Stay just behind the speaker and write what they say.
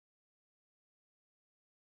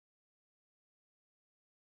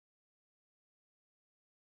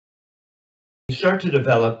start to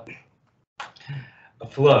develop a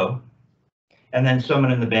flow, and then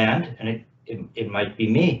someone in the band, and it might be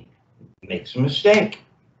me, makes a mistake.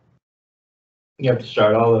 You have to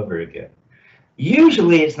start all over again.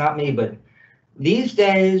 Usually it's not me, but these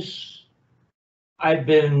days I've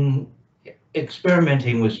been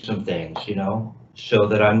experimenting with some things, you know, so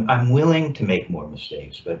that I'm willing to make more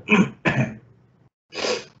mistakes, but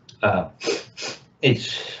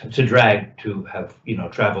it's a drag to have, you know,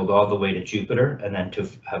 traveled all the way to Jupiter and then to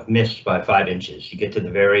have missed by 5 inches. You get to the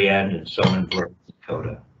very end and someone blows the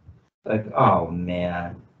coda. Like, oh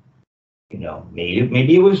man, you know,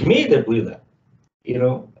 maybe it was me that blew that, you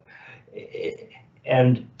know.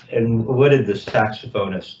 And what did the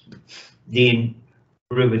saxophonist Dean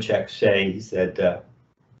Rubicek say? He said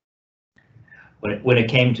when it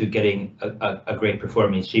came to getting a great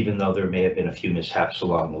performance, even though there may have been a few mishaps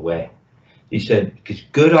along the way, he said, because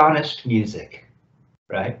good, honest music,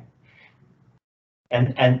 right?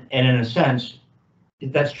 And in a sense,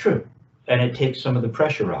 that's true. And it takes some of the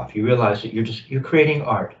pressure off. You realize that you're creating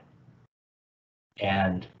art.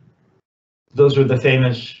 And those are the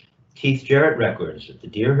famous Keith Jarrett records at the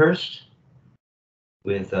Deerhurst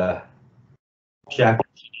with Jack,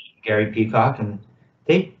 Gary Peacock, and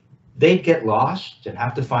they'd get lost and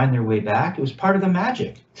have to find their way back. It was part of the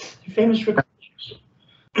magic. They're famous recordings.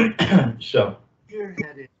 So.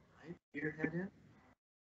 Deerhead in, right? Deerhead in?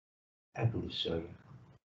 I believe so, yeah.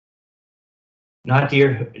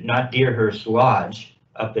 Not Deerhurst Lodge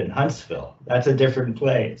up in Huntsville. That's a different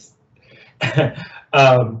place.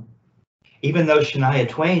 Even though Shania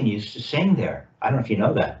Twain used to sing there. I don't know if you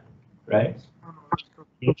know that, right?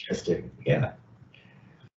 Interesting, yeah.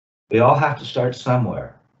 We all have to start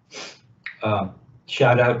somewhere.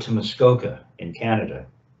 Shout out to Muskoka in Canada.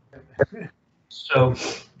 So,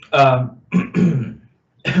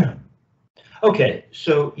 okay,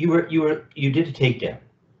 so you did a takedown.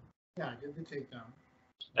 Yeah, I did the takedown.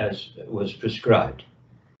 As was prescribed.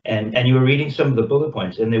 And you were reading some of the bullet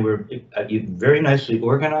points, and they were very nicely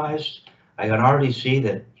organized. I can already see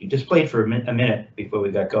that you just played for a minute before we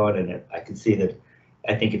got going, and I can see that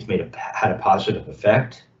I think it's had a positive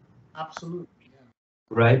effect. Absolutely, yeah.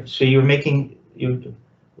 Right. So you're making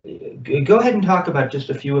go ahead and talk about just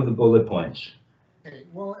a few of the bullet points. Okay.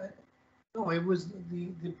 Well, no, it was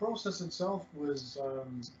the process itself was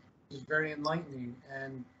very enlightening,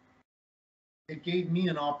 and it gave me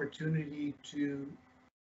an opportunity to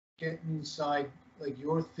get inside like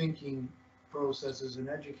your thinking process as an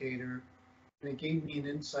educator, and it gave me an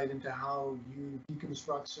insight into how you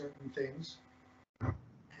deconstruct certain things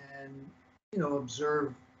and, you know,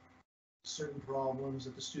 observe certain problems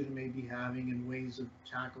that the student may be having and ways of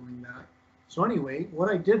tackling that. So anyway,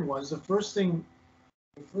 what I did was the first thing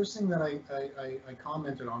that I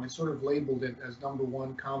commented on, I sort of labeled it as number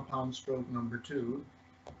 1, compound stroke number 2,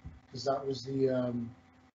 because that was the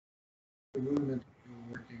rudiment we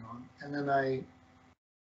were working on, and then I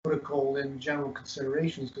put a call in general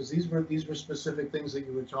considerations, because these were specific things that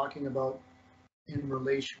you were talking about in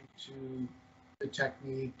relation to the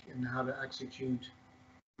technique and how to execute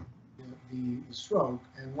the stroke.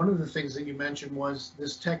 And one of the things that you mentioned was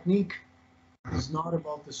this technique is not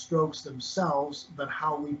about the strokes themselves, but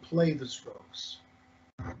how we play the strokes.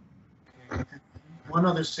 Okay. One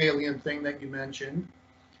other salient thing that you mentioned,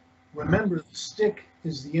 remember the stick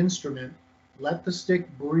is the instrument. Let the stick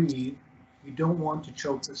breathe. You don't want to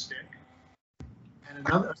choke the stick. And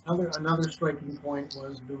another striking point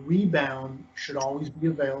was the rebound should always be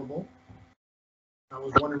available. That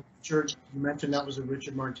was one of Richard, you mentioned that was a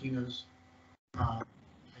Richard Martinez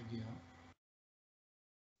idea.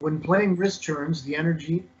 When playing wrist turns, the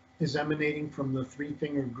energy is emanating from the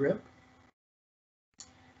 3-finger grip.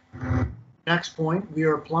 Next point, we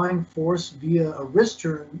are applying force via a wrist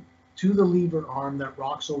turn to the lever arm that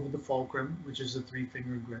rocks over the fulcrum, which is a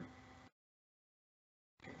 3-finger grip.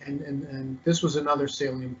 And this was another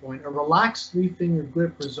salient point. A relaxed 3-finger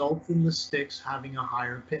grip results in the sticks having a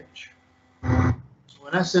higher pitch. So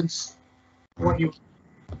in essence, what you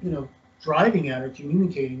know, driving at or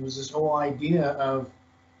communicating was this whole idea of,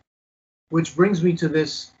 which brings me to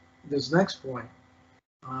this next point.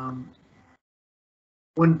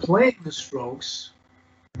 When playing the strokes,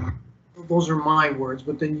 those are my words,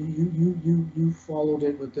 but then you followed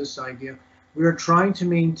it with this idea. We are trying to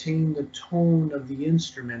maintain the tone of the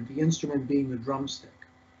instrument being the drumstick.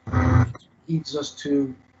 Which leads us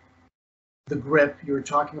to the grip. You were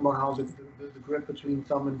talking about how the grip between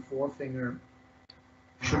thumb and forefinger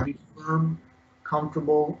should be firm,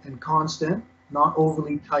 comfortable, and constant, not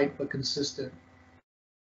overly tight but consistent.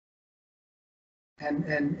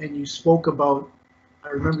 And you spoke about, I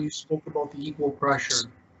remember you spoke about the equal pressure.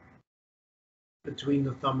 between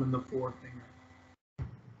the thumb and the forefinger.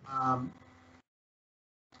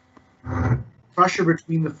 Pressure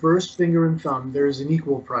between the first finger and thumb, there is an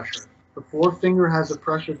equal pressure. The forefinger has a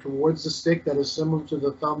pressure towards the stick that is similar to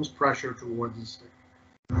the thumb's pressure towards the stick.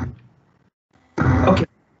 Okay,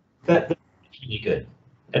 that's really good.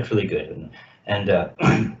 That's really good.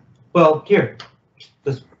 And well, here,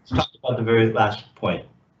 let's talk about the very last point.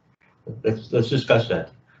 Let's discuss that.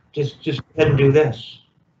 Just go ahead and do this.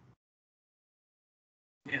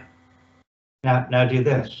 Yeah. Now do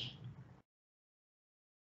this.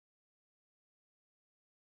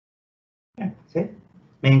 Yeah, see?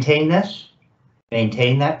 Maintain this.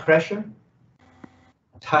 Maintain that pressure.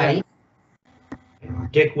 Tight. Yeah.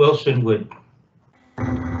 Dick Wilson would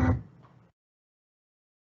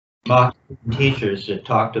mock teachers that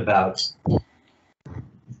talked about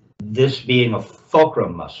this being a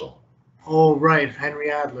fulcrum muscle. Oh, right.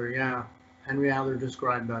 Henry Adler, yeah. Henry Adler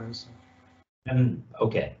described that as. And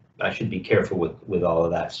okay, I should be careful with all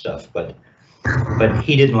of that stuff, but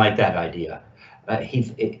he didn't like that idea.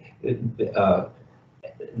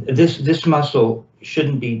 This muscle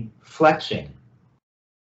shouldn't be flexing.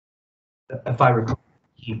 If I recall,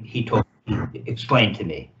 he explained to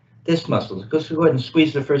me this muscle. Go ahead and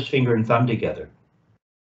squeeze the first finger and thumb together,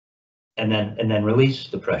 and then release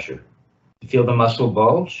the pressure. Feel the muscle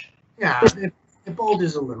bulge? Yeah, it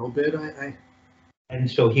bulges a little bit. And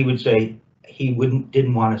so he would say he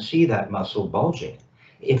didn't want to see that muscle bulging.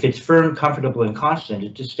 If it's firm, comfortable, and constant,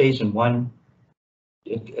 it just stays in one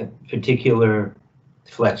particular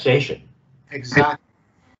flexation. Exactly.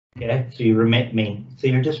 Okay, so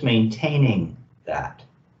you're just maintaining that.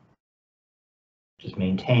 Just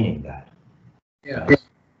maintaining that. Yeah. Right?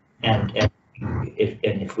 And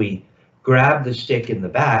if we grab the stick in the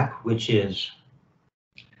back, which is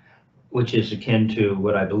akin to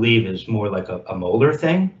what I believe is more like a molar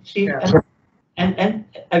thing. See, yeah. and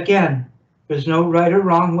again, there's no right or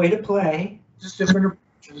wrong way to play. Just different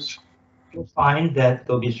approaches. You'll find that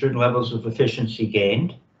there'll be certain levels of efficiency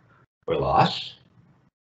gained or lost.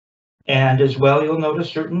 And as well, you'll notice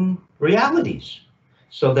certain realities.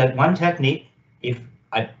 So that one technique, if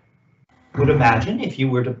I would imagine, if you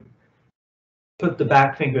were to put the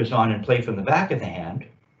back fingers on and play from the back of the hand,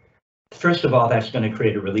 first of all, that's going to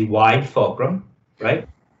create a really wide fulcrum, right?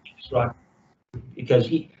 Because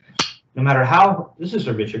no matter how, this is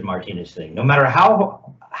a Richard Martinez thing, no matter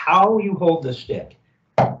how you hold the stick,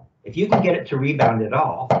 if you can get it to rebound at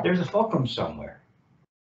all, there's a fulcrum somewhere.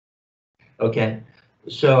 Okay,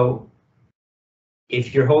 so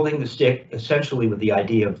if you're holding the stick essentially with the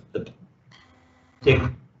idea of the stick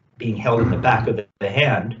being held in the back of the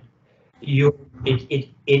hand,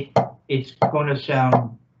 it's going to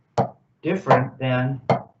sound different than,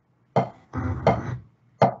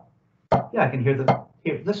 yeah, I can hear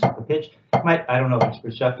listen to the pitch. I don't know if it's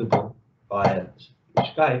perceptible by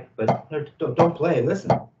Skype, but don't play,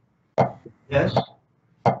 listen. This,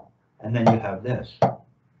 and then you have this.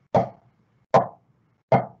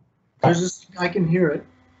 There's this, I can hear it.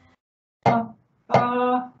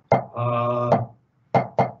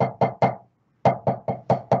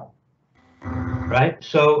 Right,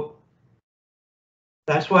 so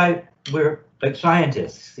that's why we're like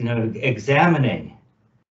scientists, examining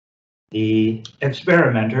the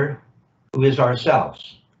experimenter who is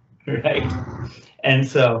ourselves, right? And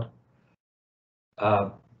so,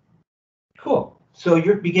 cool. So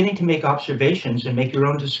you're beginning to make observations and make your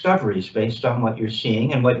own discoveries based on what you're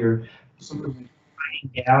seeing and what you're writing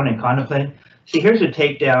down and contemplating. See, here's a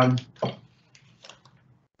takedown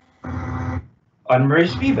on Murray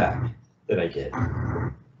Spivack that I did,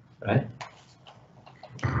 right?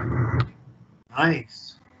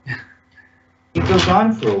 Nice. It goes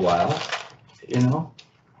on for a while,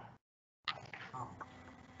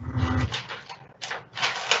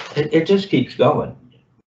 It just keeps going.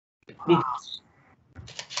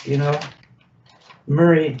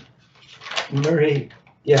 Murray,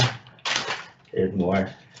 yeah. There's more.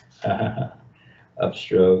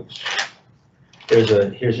 Upstrokes. Here's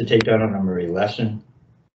a takedown on a Murray lesson.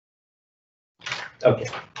 Okay,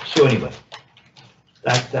 so anyway,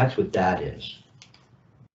 that's what that is.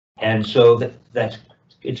 And so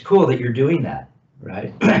it's cool that you're doing that,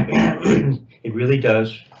 right? It really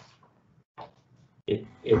does. It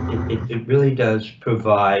really does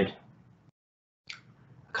provide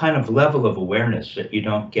a kind of level of awareness that you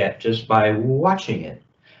don't get just by watching it.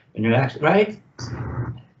 And you're actually, right?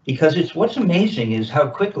 Because what's amazing is how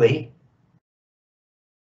quickly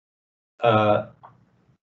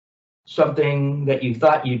something that you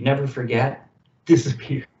thought you'd never forget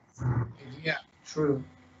disappears. Yeah, true.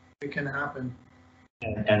 It can happen.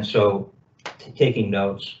 And so taking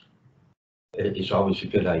notes is always a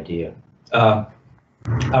good idea.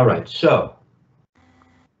 All right, so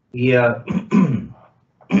we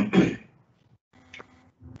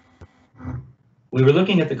we were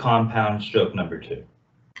looking at the compound stroke number 2.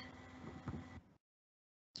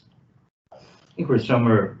 I think we're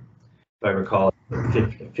somewhere, if I recall,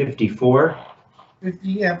 54.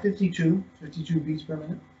 52 beats per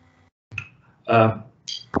minute.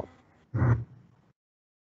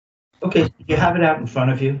 Okay, do you have it out in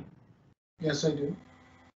front of you? Yes, I do.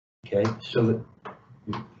 Okay, so that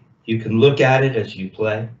you can look at it as you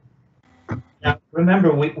play. Now,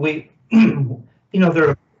 remember, we you know, there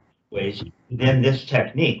are ways within this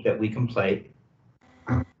technique that we can play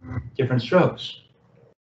different strokes.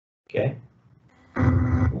 Okay,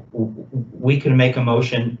 we can make a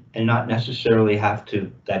motion and not necessarily have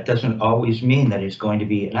to. That doesn't always mean that it's going to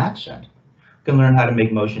be an accent. We can learn how to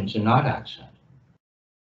make motions and not accent.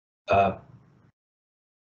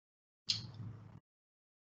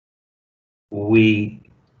 We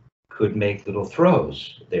could make little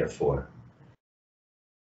throws, therefore,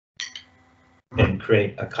 and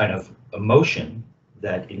create a kind of emotion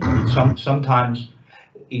that sometimes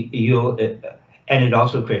you'll, and it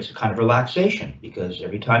also creates a kind of relaxation, because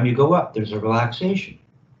every time you go up, there's a relaxation,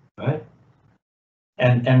 right?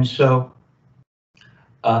 And so,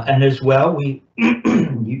 and as well, we,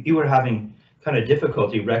 you were having kind of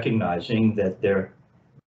difficulty recognizing that there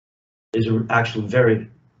is an actual very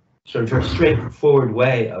straightforward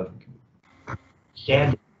way of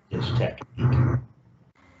standing this technique.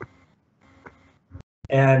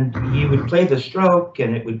 And you would play the stroke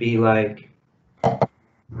and it would be like,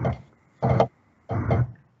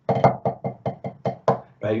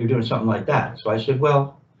 right, you're doing something like that. So I said,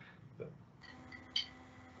 well,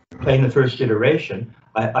 playing the first iteration,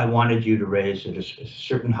 I wanted you to raise at a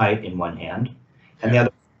certain height in one hand, and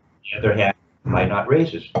the other hand might not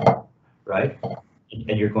raise it, right?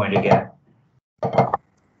 And you're going to get,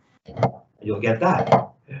 you'll get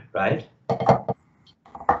that, right?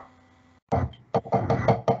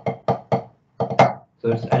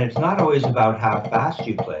 So and it's not always about how fast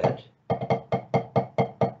you play it.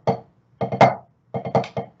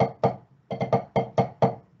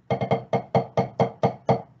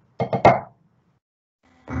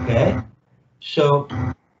 Okay, so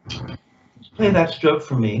let's play that stroke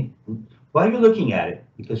for me while you're looking at it,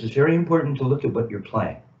 because it's very important to look at what you're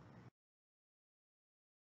playing.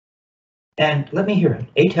 And let me hear it.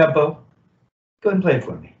 A tempo. Go ahead and play it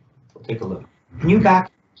for me. We'll take a look. Can you back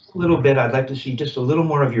a little bit? I'd like to see just a little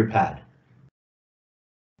more of your pad.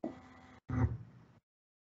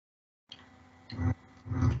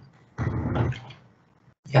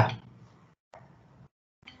 Yeah.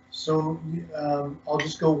 So I'll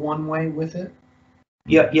just go one way with it.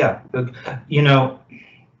 Yeah. You know,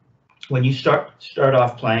 when you start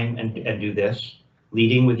off playing and do this,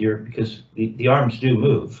 leading with your, because the arms do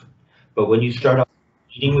move, but when you start off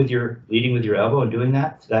leading with your elbow and doing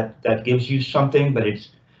that, that gives you something, but it's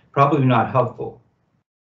probably not helpful.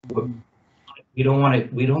 We don't want to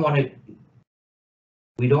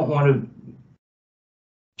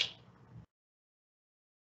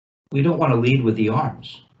lead with the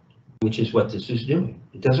arms, which is what this is doing.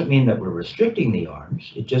 It doesn't mean that we're restricting the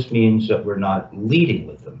arms. It just means that we're not leading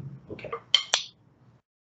with them. Okay.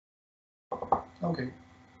 Okay.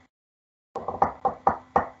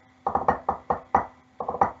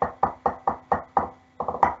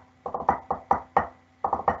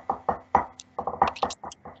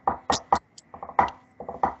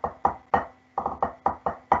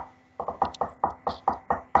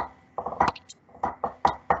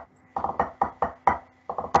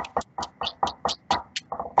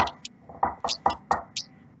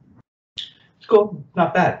 Cool,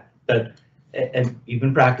 not bad, but and you've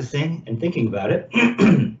been practicing and thinking about it.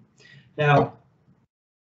 Now,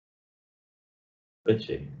 let's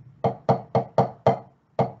see.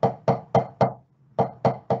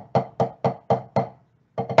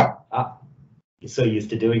 You're so used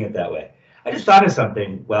to doing it that way. I just thought of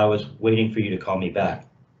something while I was waiting for you to call me back.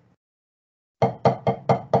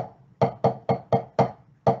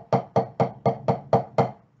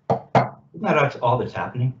 Isn't that all that's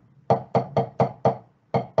happening?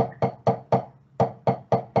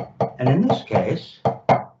 And in this case,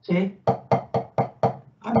 see,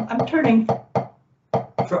 I'm turning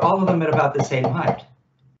for all of them at about the same height.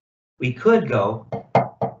 We could go,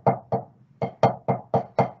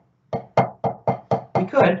 we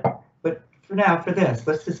could, but for now, for this,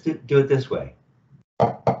 let's just do it this way.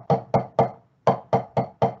 Can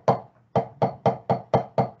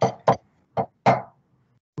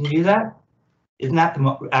you do that? Isn't that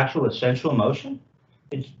the actual essential motion?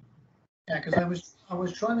 Yeah, because I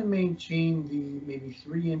was trying to maintain the maybe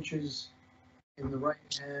 3 inches in the right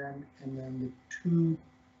hand, and then the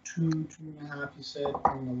 2.5 you said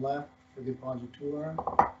on the left for the Bongitura.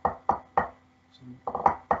 So,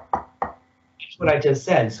 That's what I just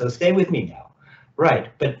said. So stay with me now. Right,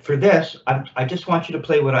 but for this, I just want you to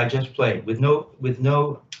play what I just played with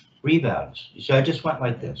no rebounds. So I just went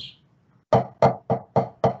like this.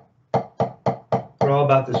 We're all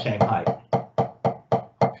about the same height.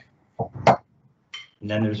 And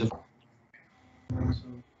then there's a.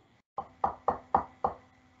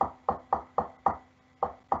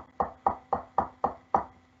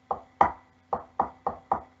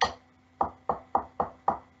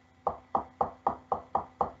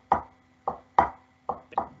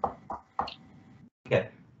 Okay,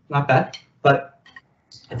 not bad, but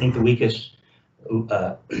I think the weakest link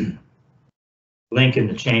in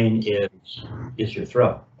the chain is your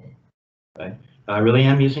throw, right? I really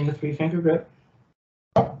am using a 3-finger grip.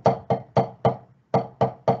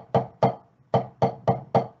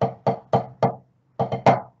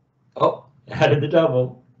 Oh, added the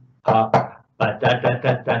double.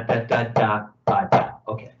 Okay.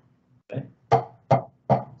 Okay.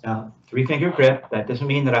 Now, 3-finger grip, that doesn't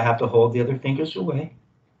mean that I have to hold the other fingers away.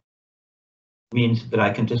 It means that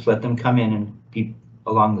I can just let them come in and be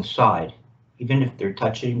along the side, even if they're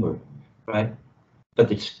touching or, right?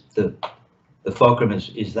 But it's the fulcrum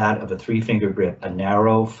is that of a 3-finger grip, a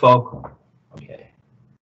narrow fulcrum. Okay.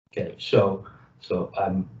 Okay, so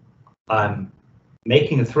I'm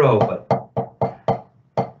making a throw, but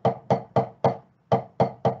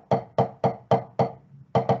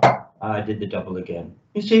I did the double again.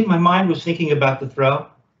 You see, my mind was thinking about the throw,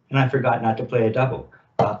 and I forgot not to play a double.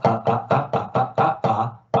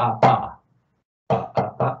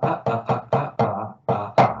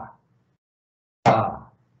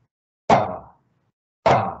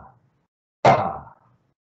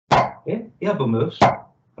 The elbow moves,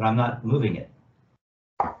 but I'm not moving it.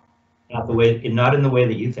 Not in the way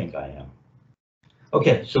that you think I am.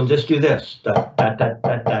 Okay, so just do this. Da, da, da,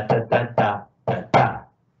 da, da, da, da, da, da, da.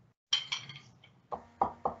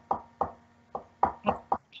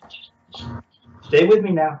 Stay with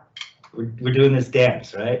me now. We're doing this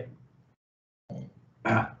dance, right?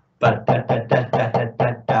 But da da da da da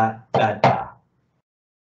da da da da.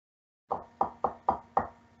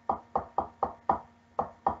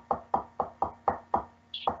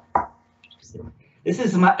 This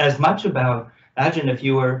is as much about, imagine if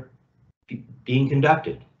you were being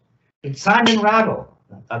conducted. It's Simon Rattle.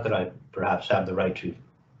 Not that I perhaps have the right to.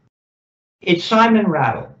 It's Simon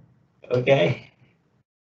Rattle, okay?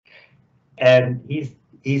 And he's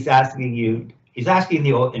asking you, he's asking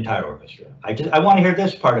the entire orchestra. I want to hear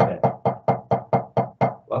this part of it.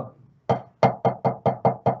 Well,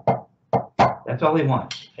 that's all he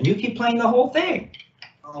wants. And you keep playing the whole thing.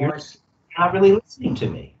 You're not really listening to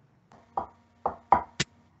me.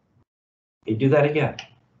 You do that again.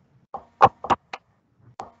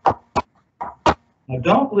 Now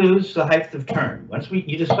don't lose the height of turn. Once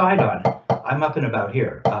you decide on it, I'm up and about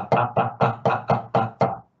here.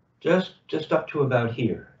 Just up to about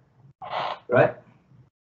here, right?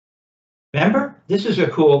 Remember, this is a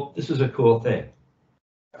cool thing.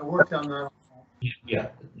 I worked on that. Yeah,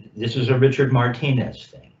 this is a Richard Martinez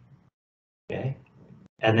thing. Okay,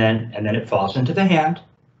 and then it falls into the hand.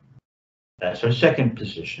 That's our second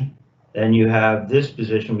position. Then you have this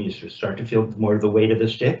position where you start to feel more of the weight of the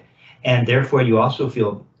stick, and therefore you also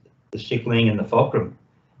feel the stick laying in the fulcrum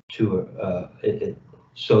to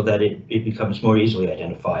so that it becomes more easily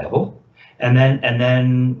identifiable. And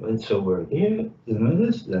then so we're here,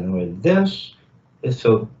 then we're this,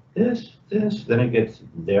 so this, then it gets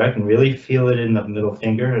there. I can really feel it in the middle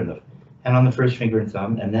finger and on the first finger and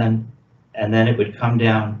thumb, and then it would come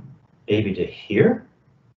down maybe to here.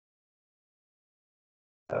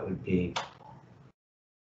 That would be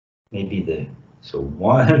maybe so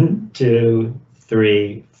 1, 2,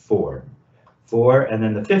 3, 4. 4, and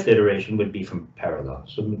then the 5th iteration would be from parallel.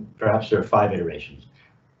 So perhaps there are 5 iterations.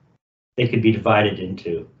 They could be divided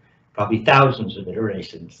into probably thousands of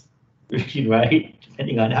iterations, right?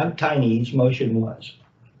 Depending on how tiny each motion was.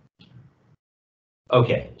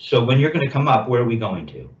 Okay, so when you're going to come up, where are we going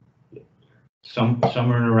to?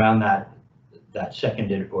 Somewhere around that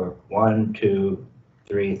second, or 1, 2,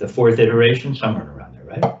 3, the 4th iteration, somewhere around there,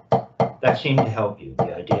 right? That seemed to help you,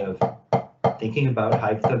 the idea of thinking about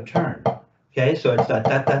height of turn. Okay, so it's that.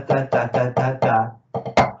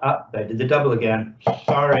 Ah, I did the double again.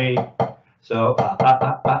 Sorry. So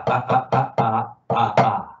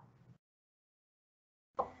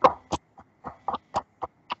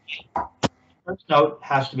First note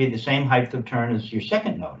has to be the same height of turn as your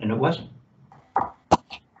second note, and it wasn't.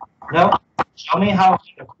 No, tell me how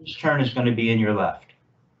the first turn is going to be in your left.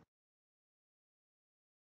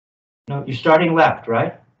 No, you're starting left,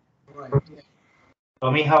 right? Right. Yeah.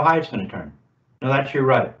 Tell me how high it's going to turn. No, that's your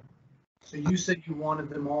right. So you said you wanted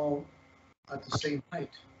them all at the same height,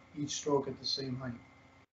 each stroke at the same height.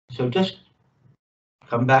 So just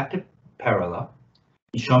come back to parallel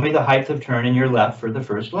and show me the height of turn in your left for the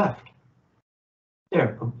first left.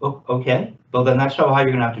 There, okay. Well, then that's how high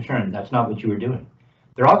you're going to have to turn. That's not what you were doing.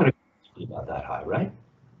 They're all going to be about that high, right?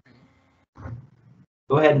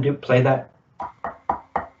 Go ahead and play that.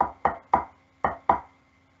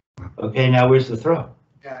 Okay, now where's the throw?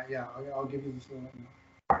 Yeah, I'll give you the throw right now.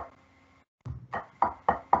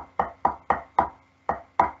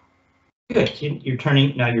 Good. So you're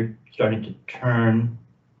turning, now you're starting to turn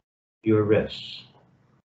your wrists.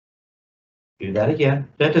 Do that again.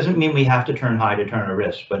 That doesn't mean we have to turn high to turn our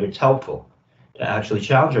wrists, but it's helpful to actually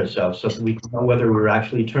challenge ourselves so that we can know whether we're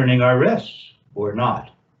actually turning our wrists or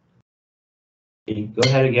not. Okay, go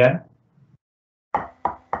ahead again.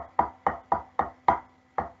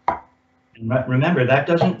 And remember, that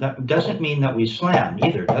doesn't mean that we slam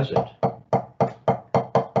either, does it?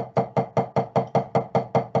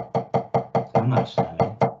 I'm not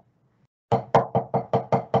slamming.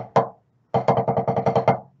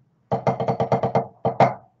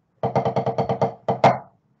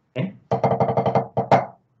 Okay.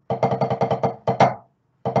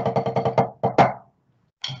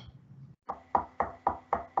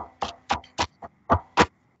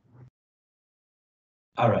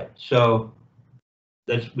 All right, so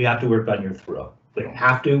we have to work on your throw. We don't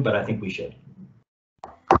have to, but I think we should.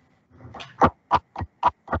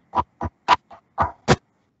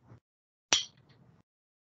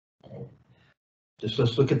 Just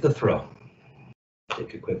let's look at the throw.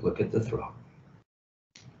 Take a quick look at the throw.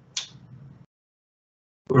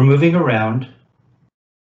 We're moving around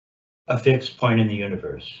a fixed point in the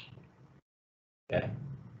universe. Okay.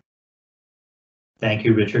 Thank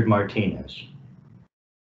you, Richard Martinez.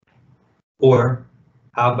 Or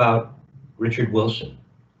how about Richard Wilson?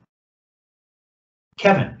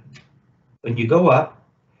 Kevin, when you go up,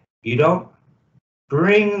 you don't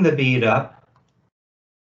bring the bead up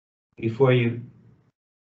before you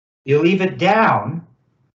leave it down.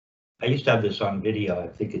 I used to have this on video, I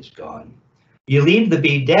think it's gone. You leave the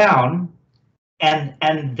bead down and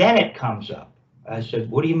then it comes up. I said,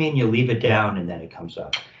 what do you mean you leave it down and then it comes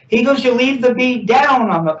up? He goes, you leave the bead down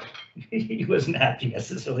on the, he wasn't happy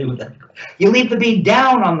necessarily with that. You leave the bead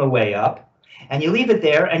down on the way up and you leave it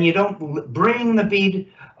there and you don't bring the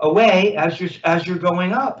bead away as you're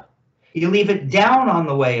going up. You leave it down on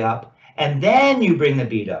the way up and then you bring the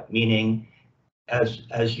bead up, meaning as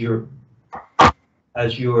you're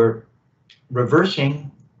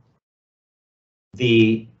reversing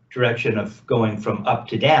the direction of going from up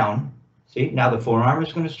to down. See, now the forearm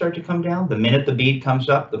is going to start to come down. The minute the bead comes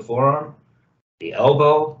up, the forearm, the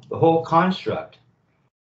elbow, the whole construct,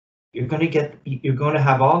 you're going to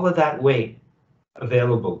have all of that weight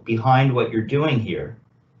available behind what you're doing here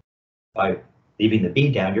by leaving the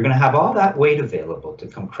bead down. You're going to have all that weight available to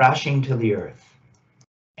come crashing to the earth.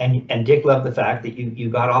 And Dick loved the fact that you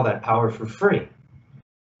got all that power for free.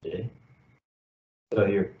 See? So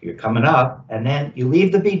you're coming up, and then you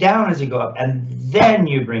leave the bead down as you go up, and then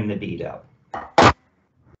you bring the bead up.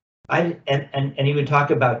 And he would talk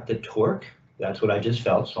about the torque. That's what I just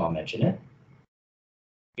felt, so I'll mention it.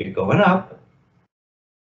 You're going up.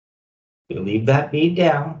 You leave that bead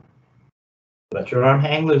down. Let your arm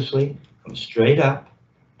hang loosely. Come straight up.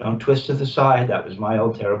 Don't twist to the side. That was my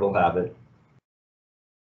old terrible habit.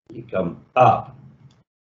 You come up.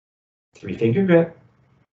 3-finger grip.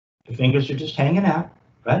 The fingers are just hanging out,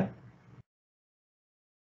 right?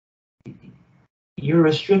 You're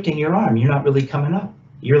restricting your arm. You're not really coming up.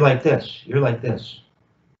 You're like this. You're like this.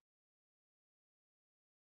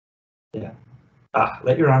 Yeah.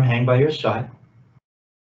 Let your arm hang by your side.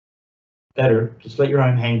 Better, just let your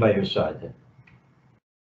arm hang by your side then.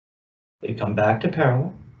 You come back to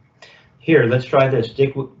parallel. Here, let's try this.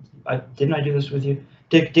 Dick, didn't I do this with you?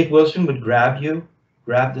 Dick Wilson would grab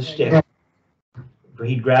the stick.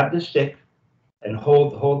 He'd grab the stick and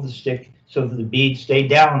hold the stick so that the bead stayed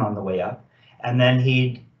down on the way up, and then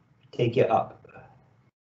he'd take you up.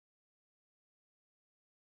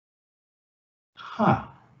 Huh.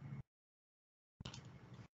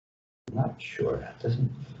 Not sure. That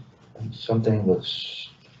doesn't. Something looks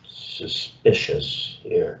suspicious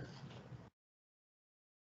here.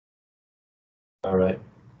 All right.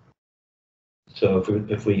 So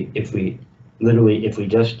if we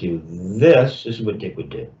just do this is what Dick would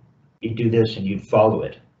do. You'd do this and you'd follow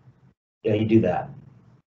it. Yeah, you do that.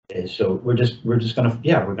 Okay, so we're just gonna,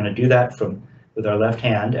 yeah, we're gonna do that with our left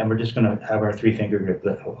hand, and we're just gonna have our 3-finger grip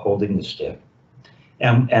holding the stick,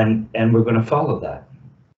 and we're gonna follow that.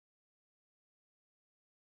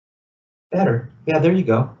 Better, yeah, there you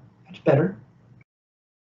go. That's better.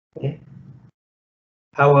 Okay.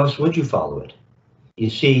 How else would you follow it? You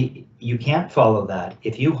see, you can't follow that.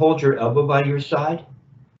 If you hold your elbow by your side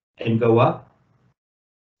and go up,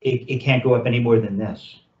 it can't go up any more than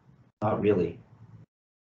this. Not really.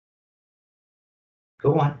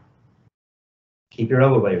 Go on. Keep your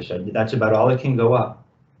elbow by your side. That's about all it can go up.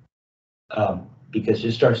 Because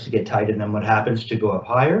it starts to get tight, and then what happens to go up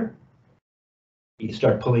higher? You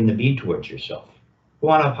start pulling the bead towards yourself. Go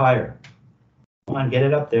on up higher. Come on, get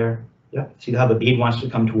it up there. Yep. See how the bead wants to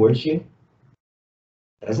come towards you?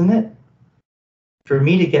 Doesn't it? For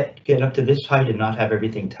me to get up to this height and not have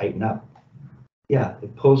everything tighten up, yeah,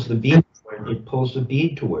 it pulls the bead. It pulls the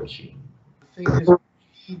bead towards you. The thing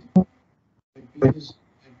is,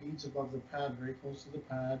 my bead's above the pad, very close to the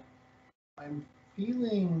pad. I'm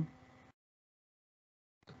feeling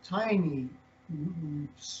a tiny,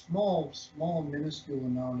 small, minuscule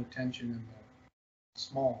amount of tension in there.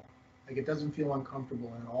 Small. Like, it doesn't feel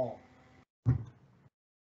uncomfortable at all.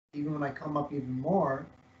 Even when I come up even more,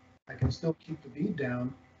 I can still keep the bead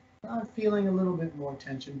down. I'm feeling a little bit more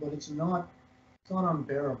tension, but it's not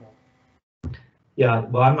unbearable. Yeah,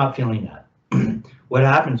 well, I'm not feeling that. What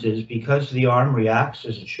happens is, because the arm reacts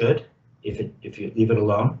as it should, if you leave it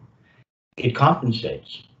alone, it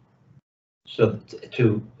compensates. So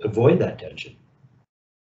to avoid that tension.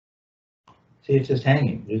 See, it's just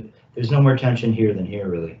hanging. There's no more tension here than here,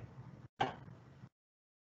 really.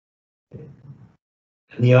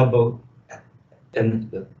 And the elbow,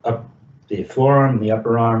 and the forearm, the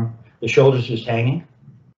upper arm, the shoulder's just hanging.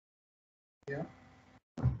 Yeah.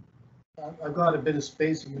 I've got a bit of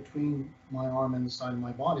space in between my arm and the side of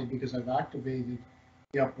my body because I've activated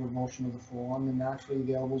the upward motion of the forearm, and naturally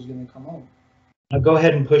the elbow's going to come out. Now go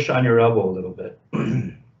ahead and push on your elbow a little bit.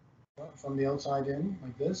 From the outside in,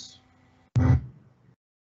 like this.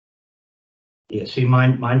 Yeah, see,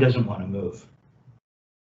 mine doesn't want to move.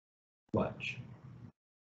 Watch.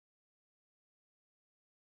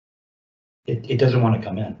 It doesn't want to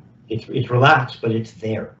come in. It's relaxed, but it's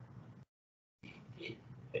there.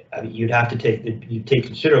 I mean, you'd have to take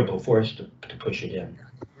considerable force to push it in.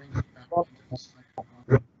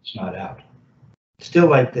 It's not out. Still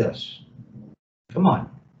like this. Come on,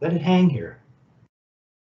 let it hang here.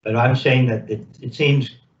 But I'm saying that it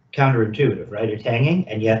seems counterintuitive, right? It's hanging,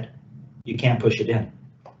 and yet you can't push it in.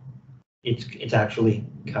 It's actually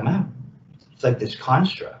come out. It's like this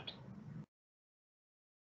construct.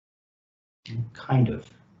 Kind of.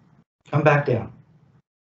 Come back down.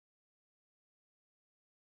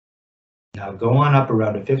 Now go on up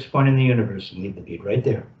around a fixed point in the universe and leave the bead right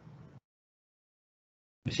there.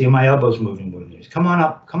 You see my elbows moving more than yours. Come on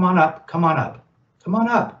up, come on up, come on up, come on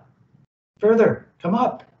up. Further, come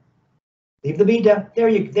up. Leave the bead down. There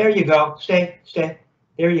you go. Stay.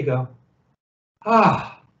 There you go.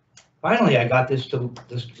 Ah, finally I got this to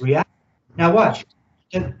react. Now watch.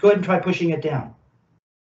 Just go ahead and try pushing it down.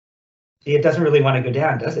 See, it doesn't really want to go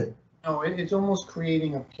down, does it? No, it's almost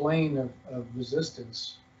creating a plane of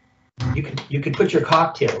resistance. You could put your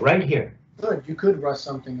cocktail right here. Good. You could rest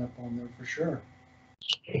something up on there for sure.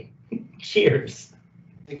 Cheers.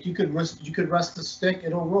 Like you could rest the stick.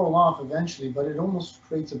 It'll roll off eventually, but it almost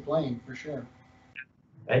creates a plane for sure.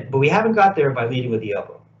 Right, but we haven't got there by leading with the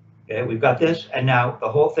elbow. Okay, we've got this, and now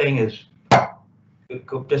the whole thing is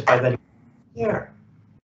just by letting there.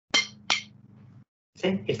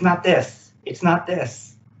 See, it's not this. It's not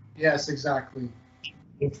this. Yes, exactly.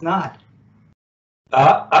 It's not.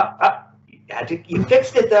 You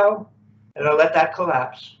fixed it though, and I'll let that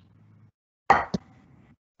collapse.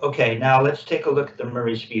 Okay, now let's take a look at the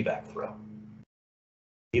Murray Spivack throw.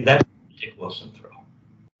 That's the Dick Wilson throw.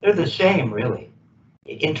 They're the same, really,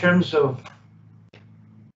 in terms of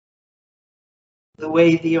the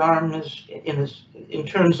way the arm is, in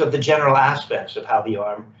terms of the general aspects of how the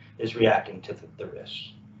arm is reacting to the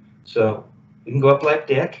wrist. So we can go up like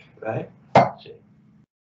Dick, right? Let's see.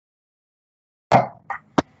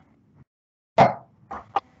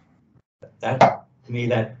 That, to me,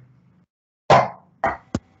 that.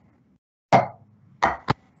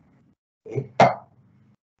 Okay.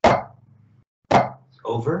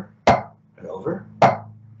 Over, and over,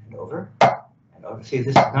 and over, and over. See,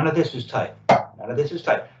 none of this is tight. None of this is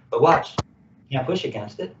tight. But watch, you can't push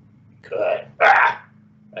against it. Good. Right?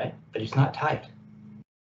 But it's not tight.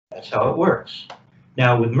 That's how it works.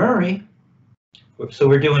 Now with Murray, so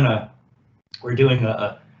we're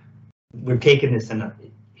taking this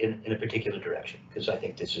in a particular direction, because I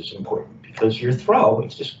think this is important, because your throw,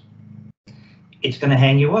 it's going to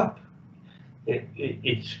hang you up.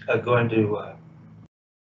 It's going to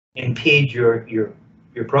impede your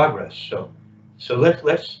progress. So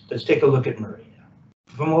let's take a look at Murray now.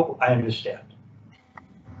 From what I understand,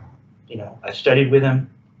 you know, I studied with him,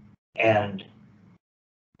 and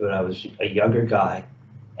when I was a younger guy,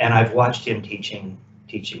 and I've watched him teaching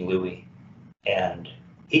Louis, and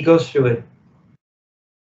he goes through it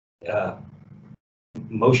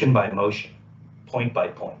motion by motion, point by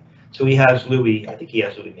point. So he has Louis, I think he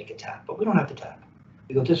has Louis make a tap, but we don't have to tap.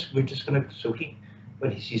 We're just gonna, so he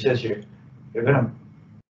says you're gonna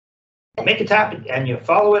make a tap and you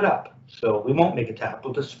follow it up. So we won't make a tap,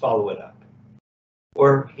 we'll just follow it up.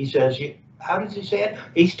 Or he says, how does he say it?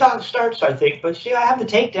 He starts, I think, but see, I have the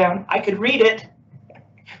takedown, I could read it.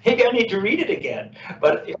 Maybe I need to read it again.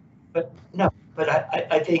 But no, but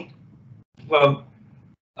I think, well,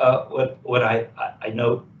 what I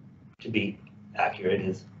know to be accurate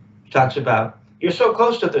is, he talks about, you're so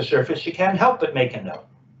close to the surface, you can't help but make a note.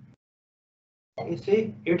 You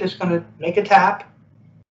see, you're just going to make a tap,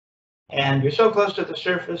 and you're so close to the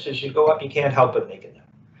surface, as you go up, you can't help but make a note.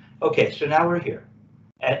 Okay, so now we're here.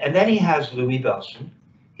 And then he has Louis Bellson.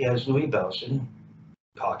 He has Louis Bellson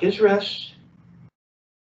cock his wrist,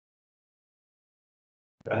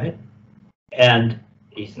 right? And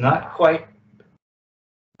he's not quite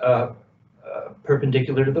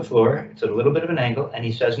perpendicular to the floor. It's at a little bit of an angle, and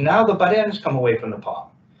he says, now the butt ends come away from the palm.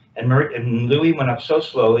 And Louis went up so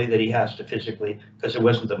slowly that he has to physically, because there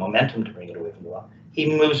wasn't the momentum to bring it away from the palm, he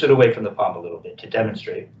moves it away from the palm a little bit to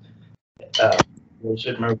demonstrate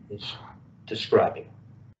what Murray is describing.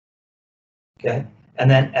 Okay,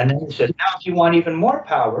 and then he says, now if you want even more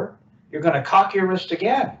power, you're going to cock your wrist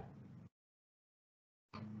again.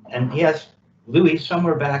 And he has Louis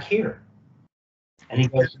somewhere back here. And he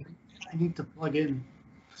goes, I need to plug in.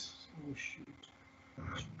 Oh, shoot.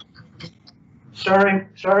 Sorry,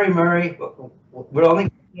 Murray. We're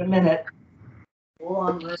only in a minute.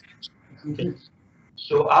 Hold on. Okay.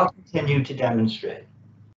 So I'll continue to demonstrate.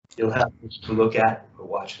 You'll have this to look at or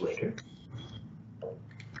watch later.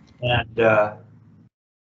 I'm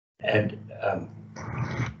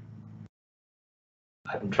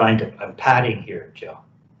padding here, Joe.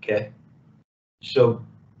 Okay. So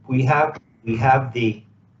we have the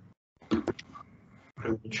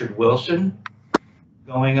Richard Wilson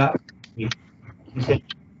going up. He said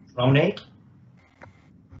pronate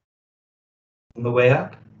on the way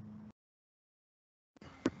up,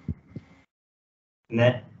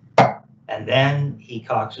 and then he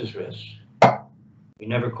cocks his wrist. We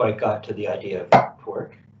never quite got to the idea of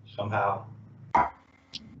torque. Somehow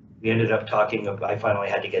we ended up talking of, I finally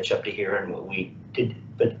had to get up to here, and what we did,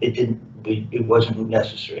 but it wasn't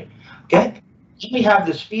necessary. Okay, so we have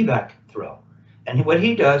the Spivack throw, and what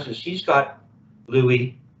he does is he's got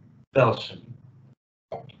Louis Bellson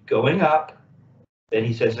going up, then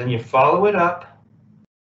he says, then you follow it up,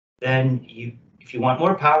 then if you want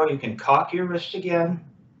more power, you can cock your wrist again,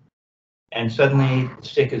 and suddenly the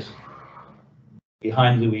stick is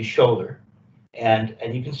behind Louis' shoulder, and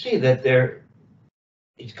you can see that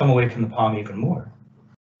it's come away from the palm even more.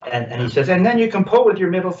 And he says, and then you can pull with your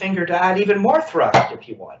middle finger to add even more thrust if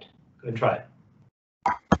you want. Go and try it.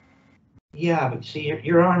 Yeah, but see,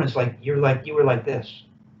 your arm is like, you were like this.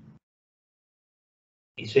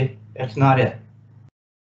 You see, that's not it.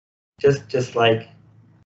 Just like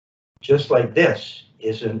this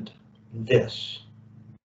isn't this.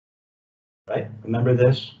 Right? Remember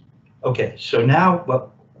this? Okay, so now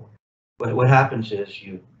what happens is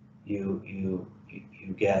you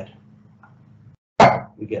get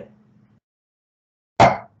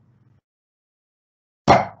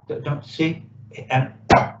don't see, and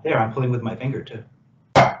there I'm pulling with my finger too.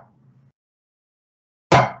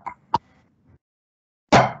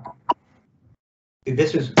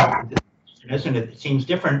 This is, isn't it? It seems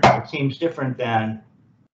different. It seems different than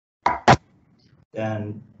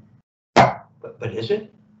but is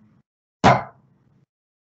it?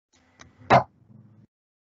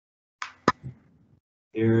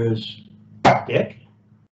 Here's Dick,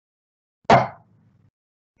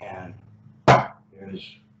 and here's,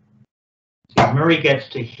 see, Murray gets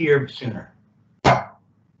to here sooner. But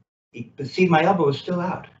see, my elbow is still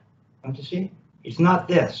out. Don't you see? It's not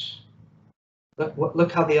this.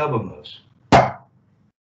 Look how the elbow moves.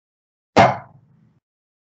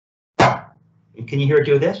 Can you hear it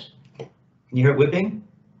do this? Can you hear it whipping?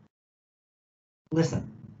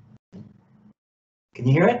 Listen. Can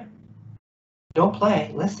you hear it? Don't play,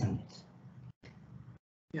 listen.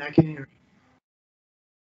 Yeah, I can hear it.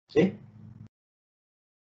 See?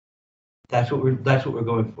 That's what we're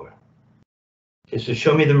going for. Okay, so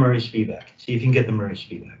show me the Murray Spivack. See if you can get the Murray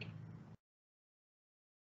Spivack.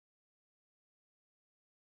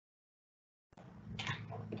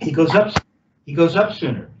 He goes up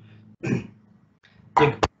sooner.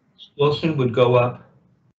 Dick Wilson would go up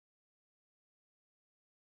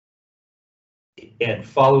and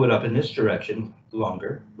follow it up in this direction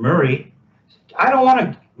longer. Murray,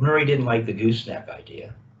 Murray didn't like the gooseneck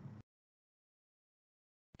idea.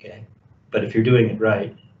 Okay, but if you're doing it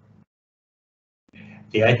right,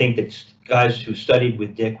 I think that guys who studied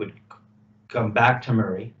with Dick would come back to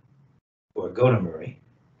Murray or go to Murray,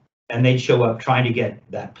 and they'd show up trying to get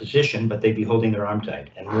that position, but they'd be holding their arm tight,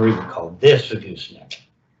 and Murray would call this a gooseneck.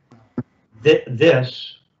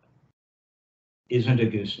 This isn't a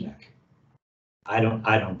gooseneck. I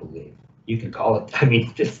don't believe. You can call it, I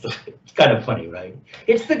mean, it's kind of funny, right?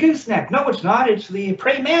 It's the gooseneck. No, it's not. It's the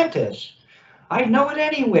praying mantis. I know it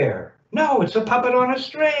anywhere. No, it's a puppet on a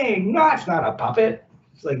string. No, it's not a puppet.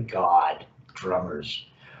 It's like, God, drummers.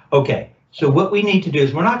 Okay, so what we need to do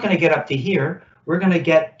is we're not going to get up to here. We're going to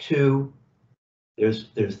get to, there's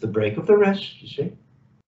the break of the wrist, you see?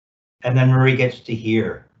 And then Murray gets to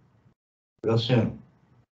here real soon.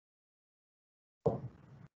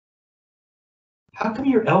 How come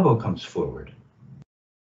your elbow comes forward?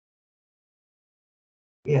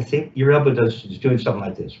 Yeah, see, your elbow is doing something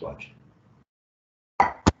like this, watch.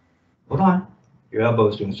 Hold on, your elbow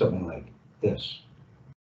is doing something like this.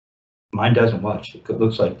 Mine doesn't, watch, it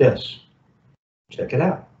looks like this. Check it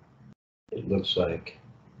out. It looks like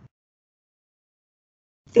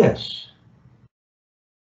this.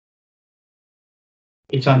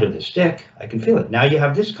 It's under the stick, I can feel it. Now you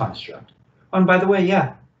have this construct. Oh, and by the way,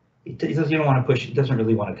 yeah, you don't want to push, it doesn't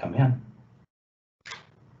really want to come in.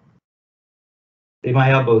 See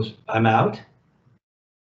my elbows, I'm out.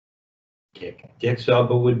 Dick's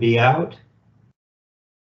elbow would be out.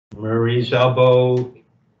 Murray's elbow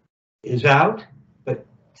is out, but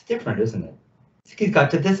it's different, isn't it? He's got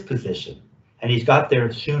to this position, and he's got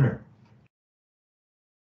there sooner.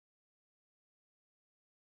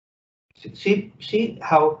 See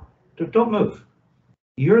how, don't move.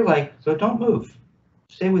 You're like, so don't move.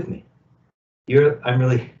 Stay with me.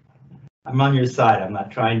 I'm on your side. I'm not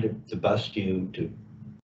trying to bust you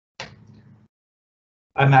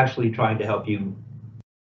I'm actually trying to help you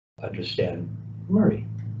understand Murray.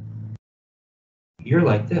 You're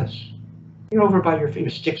like this. You're over by your feet.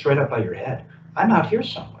 It sticks right up by your head. I'm out here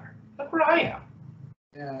somewhere. Look where I am.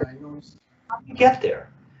 Yeah, I noticed. How do you get there?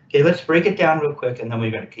 Okay, let's break it down real quick, and then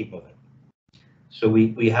we're going to keep moving. So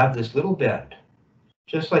we have this little bend,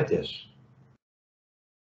 just like this.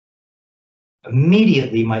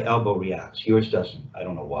 Immediately, my elbow reacts. Yours doesn't. I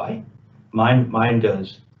don't know why. Mine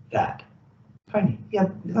does that. Tiny. Yeah,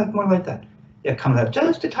 like more like that. Yeah, comes out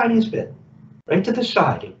just the tiniest bit. Right to the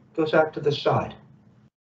side. It goes out to the side.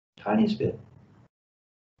 Tiniest bit.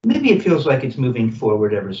 Maybe it feels like it's moving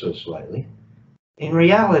forward ever so slightly. In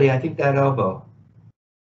reality, I think that elbow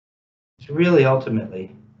is really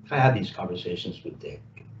ultimately, if I had these conversations with Dick,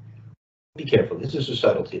 be careful. This is a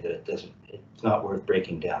subtlety that it's not worth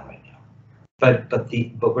breaking down right now. But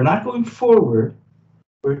we're not going forward.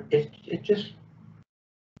 It just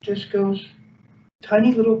goes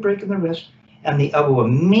tiny little break in the wrist, and the elbow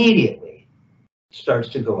immediately starts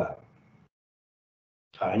to go out.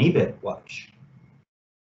 Tiny bit. Watch.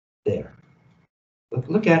 There.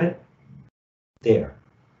 Look at it. There.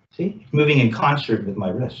 See? It's moving in concert with my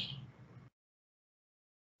wrist.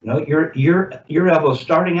 No, your elbow's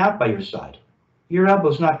starting out by your side. Your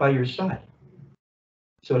elbow's not by your side.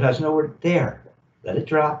 So it has nowhere there. Let it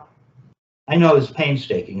drop. I know it's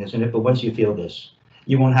painstaking, isn't it? But once you feel this,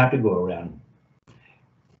 you won't have to go around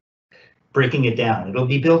breaking it down. It'll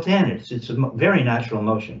be built in. It's a very natural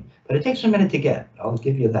motion, but it takes a minute to get. I'll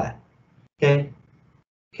give you that. Okay?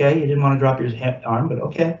 Okay, you didn't want to drop your arm, but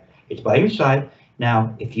okay. It's by your side.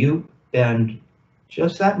 Now, if you bend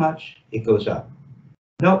just that much, it goes up.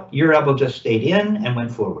 Nope, your elbow just stayed in and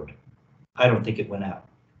went forward. I don't think it went out.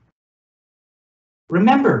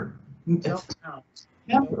 Remember,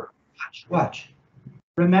 watch.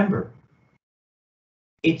 Remember,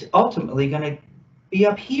 it's ultimately going to be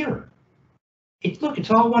up here. Look,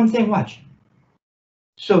 it's all one thing, watch.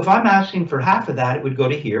 So if I'm asking for half of that, it would go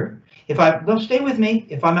to here. Don't stay with me.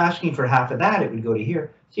 If I'm asking for half of that, it would go to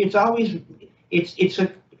here. See, it's always,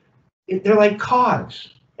 they're like cogs.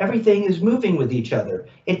 Everything is moving with each other.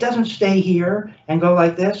 It doesn't stay here and go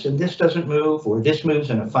like this, and this doesn't move, or this moves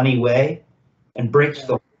in a funny way and breaks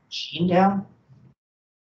the machine down.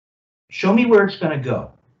 Show me where it's going to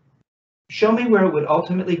go. Show me where it would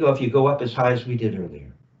ultimately go if you go up as high as we did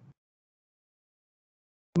earlier.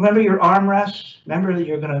 Remember your armrests? Remember that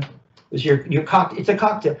you're gonna, it's your cocktail, it's a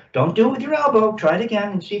cocktail. Don't do it with your elbow. Try it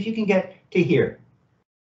again and see if you can get to here.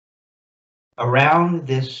 Around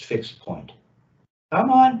this fixed point.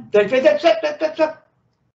 Come on, that's it.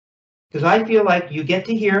 Because I feel like you get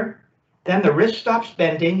to here, then the wrist stops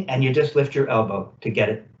bending and you just lift your elbow to get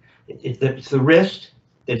it. It's the wrist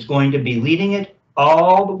that's going to be leading it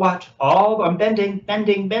all the watch, I'm bending.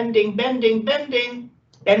 Bending.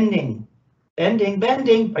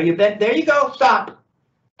 Are you bent? There you go, stop.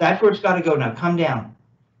 That's where it's got to go now. Come down.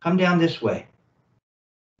 Come down this way.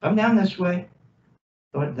 Come down this way.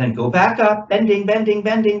 Then go back up, bending.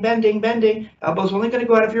 Elbow's only going to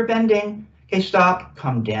go out if you're bending. Okay, stop,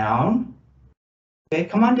 come down. Okay,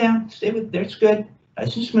 come on down, stay with, there, it's good,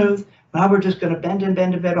 nice and smooth. Now we're just going to bend,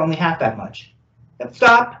 only half that much.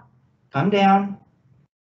 Stop, come down,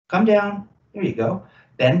 there you go.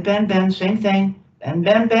 Bend, same thing.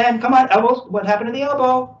 Bend, come on, elbows, what happened to the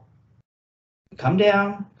elbow? Come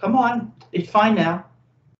down, come on, it's fine now.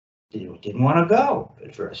 You didn't want to go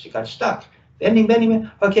at first, you got stuck.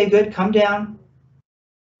 Bending, okay, good, come down.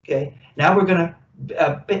 Okay, now we're gonna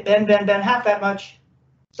bend half that much.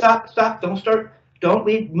 Stop, don't start, don't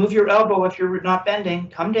leave, move your elbow if you're not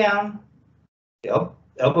bending, come down. The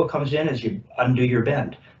elbow comes in as you undo your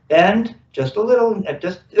bend. Bend, just a little,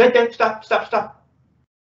 just right there, stop.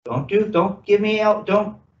 Don't give me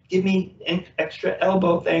extra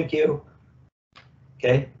elbow, thank you.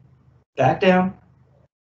 Okay, back down.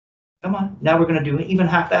 Come on, now we're gonna do even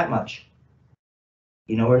half that much.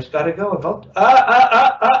 You know where it's got to go.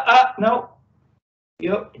 No.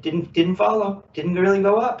 Yep, it didn't follow. Didn't really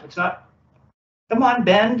go up. It's not. Come on,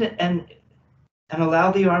 bend and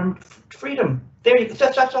allow the arm freedom. There you go.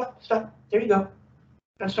 Stop. There you go.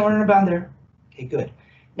 Got someone in a bound there. Okay, good.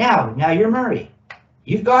 Now you're Murray.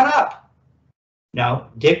 You've gone up. No,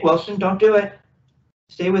 Dick Wilson, don't do it.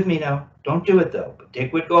 Stay with me now. Don't do it though. But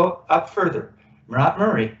Dick would go up further. Not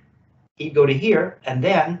Murray. He'd go to here and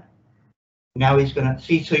then. Now he's gonna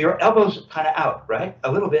see, so your elbow's kind of out, right?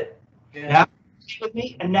 A little bit. Yeah. Now, stay with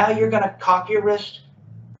me, and now you're gonna cock your wrist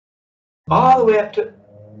all the way up to.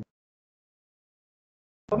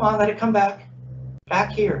 Come on, let it come back.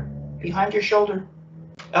 Back here, behind your shoulder.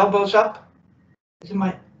 Elbows up. This is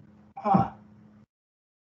my,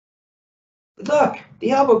 Look,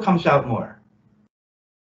 the elbow comes out more.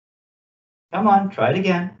 Come on, try it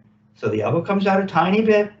again. So the elbow comes out a tiny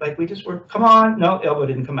bit, like we just were. Come on, no, elbow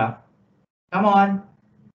didn't come out. Come on.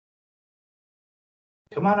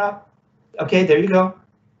 Come on up. Okay, there you go.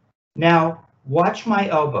 Now, watch my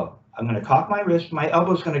elbow. I'm going to cock my wrist. My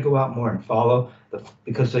elbow's going to go out more and follow,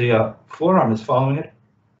 because the forearm is following it.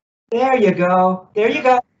 There you go.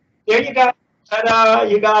 Ta-da,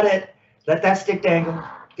 you got it. Let that stick dangle.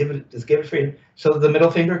 Just give it freedom. So the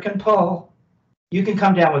middle finger can pull. You can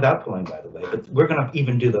come down without pulling, by the way, but we're going to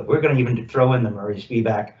even throw in the Murray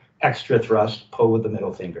Spivack extra thrust, pull with the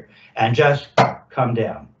middle finger, and just come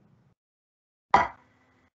down.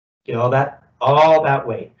 Get all that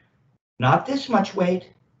weight. Not this much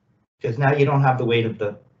weight, because now you don't have the weight of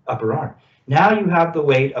the upper arm. Now you have the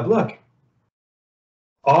weight of, look,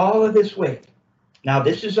 all of this weight. Now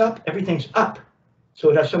this is up, everything's up,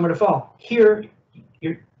 so it has somewhere to fall. Here,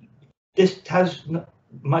 this has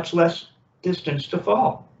much less distance to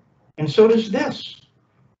fall, and so does this.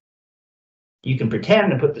 You can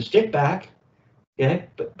pretend to put the stick back, okay?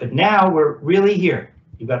 But now we're really here.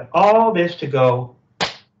 You've got all this to go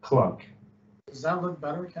clunk. Does that look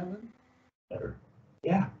better, Kevin? Better,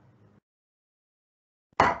 yeah.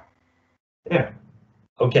 There,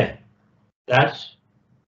 okay. That's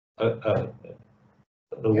the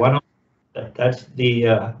one. That's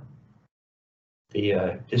the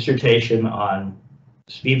dissertation on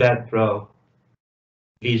Spivack throw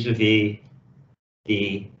vis-a-vis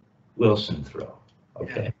the Wilson throw.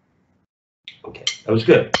 Okay. Yeah. Okay, that was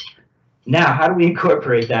good. Now, how do we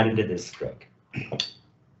incorporate that into this stroke?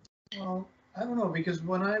 Well, I don't know, because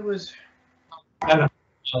when I was...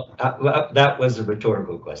 that was a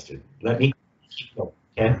rhetorical question. Let me...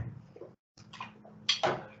 Okay.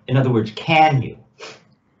 In other words, can you?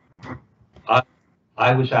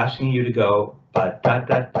 I was asking you to go, but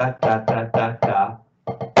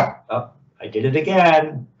Oh, I did it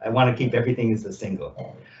again. I want to keep everything as a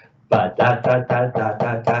single. But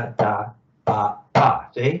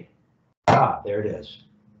see? There it is.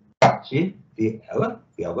 See? The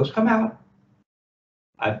elbows come out.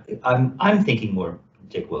 I'm thinking more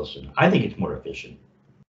Dick Wilson. I think it's more efficient.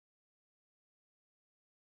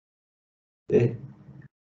 But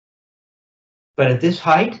at this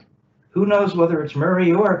height, who knows whether it's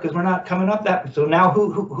Murray or, because we're not coming up that. So now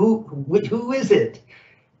who is it?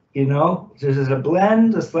 You know, this is a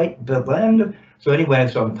blend, a slight blend. So anyway,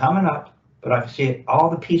 so I'm coming up, but I see it, all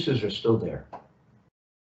the pieces are still there.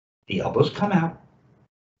 The elbows come out,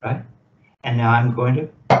 right? And now I'm going to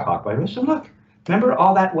cock my wrist and look. Remember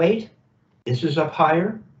all that weight? This is up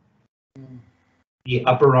higher. The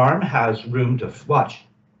upper arm has room to watch.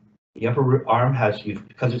 The upper arm has,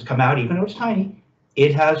 because it's come out, even though it's tiny,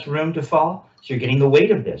 it has room to fall. So you're getting the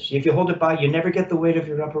weight of this. If you hold it by, you never get the weight of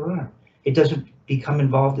your upper arm. It doesn't become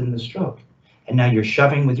involved in the stroke. And now you're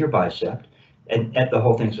shoving with your bicep, and the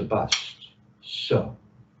whole thing's a bust. So,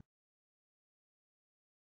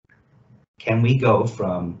 can we go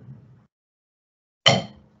from,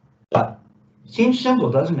 seems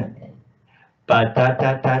simple, doesn't it? Ba da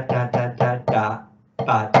da da da da da da,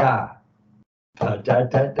 ba da. Ba da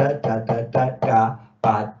da da da da da da,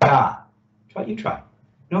 ba da. Try, you try.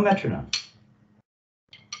 No metronome.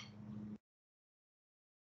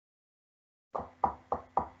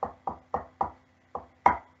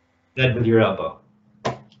 Dead with your elbow.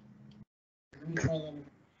 Let me try that.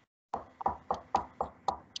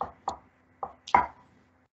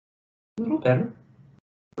 A little better.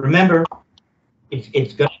 Remember,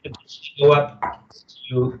 it's going to go up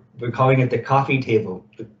to, we're calling it the coffee table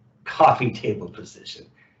position.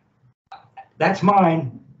 That's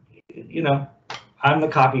mine. You know, I'm the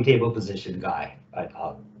coffee table position guy. I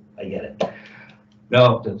get it.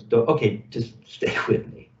 No, okay, just stay with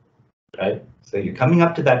me, right? So you're coming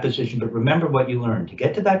up to that position, but remember what you learned. To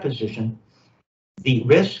get to that position, the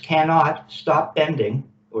wrist cannot stop bending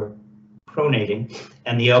or pronating,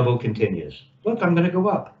 and the elbow continues. Look, I'm going to go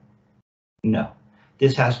up. No,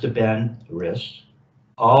 this has to bend the wrist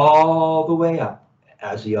all the way up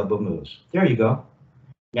as the elbow moves. There you go.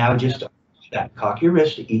 Now just that, cock your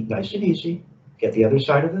wrist, eat nice and easy. Get the other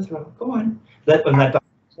side of the throat. Go on. Let the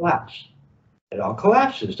collapse. It all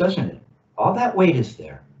collapses, doesn't it? All that weight is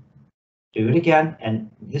there. Do it again, and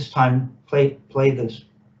this time play this.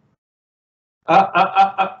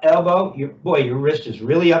 Elbow. Your wrist is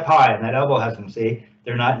really up high, and that elbow hasn't. See,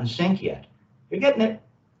 they're not in sync yet. You're getting it.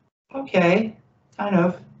 Okay, kind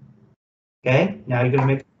of. Okay, now you're gonna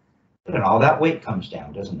make, and all that weight comes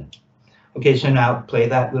down, doesn't it? Okay, so now play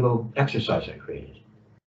that little exercise I created.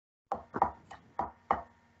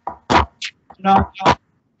 Now,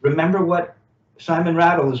 remember what Simon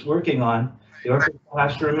Rattle is working on. The orchestra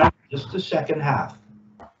has to remember just the second half.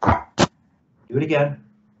 Do it again.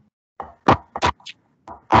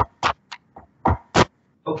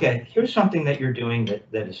 Okay, here's something that you're doing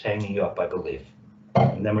that is hanging you up, I believe.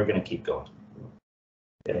 And then we're going to keep going.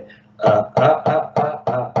 Okay.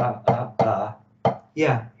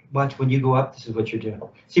 Yeah, watch when you go up, this is what you're doing.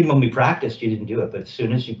 See, when we practiced, you didn't do it, but as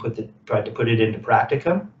soon as you tried to put it into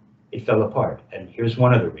practicum, it fell apart. And here's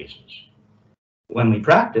one of the reasons. When we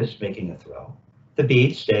practiced making a throw, the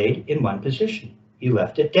bead stayed in one position. You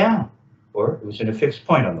left it down, or it was in a fixed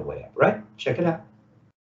point on the way up, right? Check it out.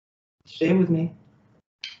 Stay with me.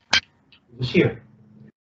 It was here.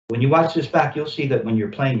 When you watch this back, you'll see that when you're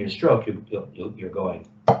playing your stroke, you're going.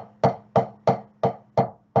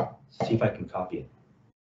 See if I can copy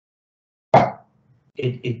it.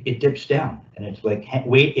 It dips down, and it's like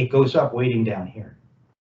wait. It goes up, waiting down here.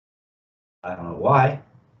 I don't know why.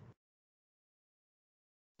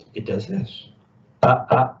 It does this. It's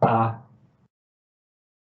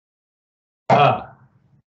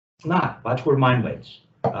not. Watch where mine waits.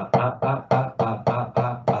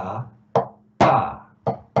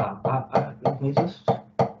 Let me just.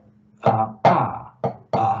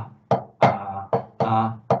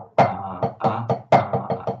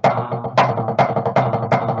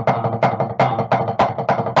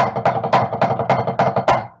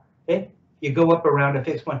 Okay, you go up around a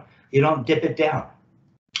fixed point. You don't dip it down.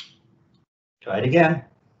 Try it again.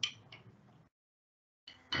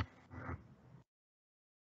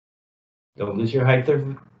 Don't lose your height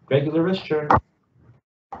of regular wrist turn.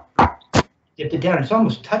 Dip it down. It's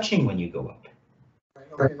almost touching when you go up.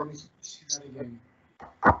 Okay, let me see that again.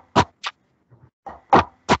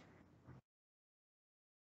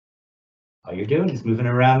 All you're doing is moving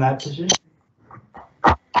around that position.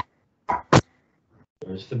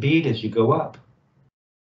 There's the bead as you go up.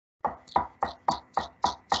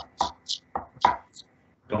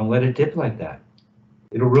 Don't let it dip like that.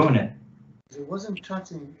 It'll ruin it. It wasn't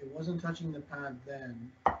touching the pad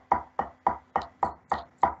then.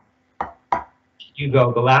 You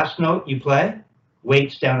go, the last note you play,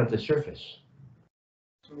 weight's down at the surface.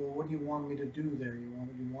 So what do you want me to do there? You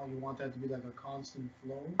want that to be like a constant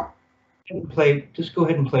flow? Just go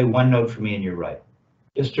ahead and play one note for me in your right.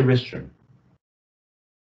 Just a wrist turn.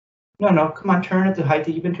 No, come on, turn at the height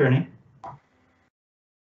that you've been turning.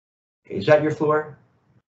 Okay, is that your floor?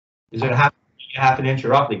 Is it half an inch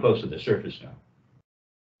or awfully close to the surface now?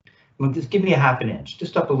 Well, just give me a half an inch,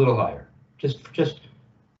 just up a little higher. Just,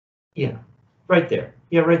 yeah, right there.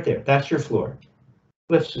 Yeah, right there. That's your floor.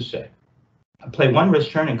 Let's just say. Play one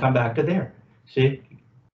wrist turn and come back to there. See?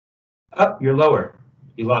 Up, you're lower.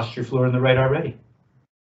 You lost your floor in the right already.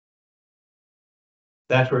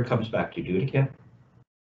 That's where it comes back to. Do it again.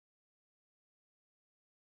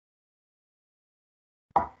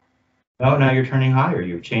 No, now you're turning higher.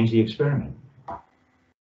 You've changed the experiment.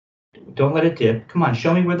 Don't let it dip. Come on,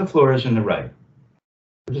 show me where the floor is in the right.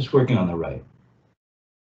 We're just working on the right.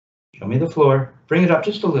 Show me the floor. Bring it up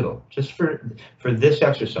just a little, just for this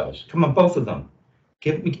exercise. Come on, both of them.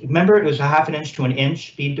 Remember, it was a half an inch to an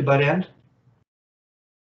inch, bead to butt end?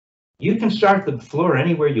 You can start the floor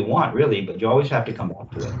anywhere you want, really, but you always have to come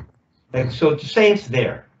back to it. Like, so to say it's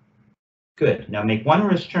there. Good. Now make one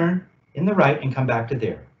wrist turn in the right and come back to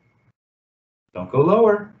there. Don't go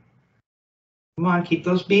lower. Come on, keep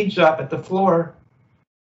those beads up at the floor.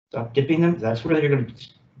 Stop dipping them. That's where you're going to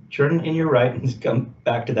turn in your right and come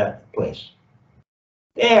back to that place.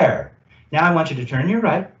 There. Now I want you to turn your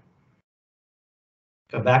right.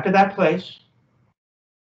 Go back to that place.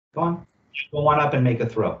 Go on. Go on up and make a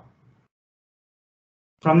throw.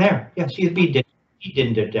 From there. Yeah, see the bead dip. He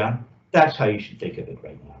didn't dip down. That's how you should think of it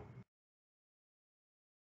right now.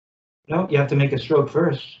 No, you have to make a stroke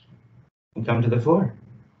first and come to the floor.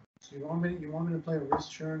 So you want me to play a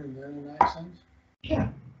wrist turn and then an accent? Yeah.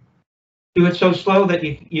 Do it so slow that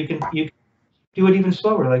you can do it even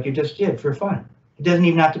slower, like you just did for fun. It doesn't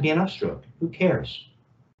even have to be an upstroke. Who cares?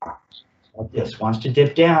 This wants to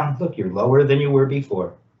dip down. Look, you're lower than you were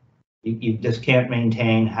before. You just can't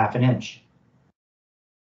maintain half an inch.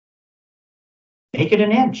 Make it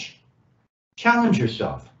an inch. Challenge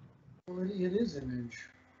yourself. Well, it is an inch.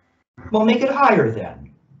 Well, make it higher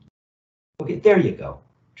then. Okay, there you go.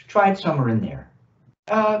 Try it somewhere in there.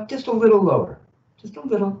 Just a little lower. Just a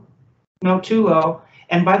little. No, too low.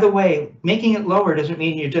 And by the way, making it lower doesn't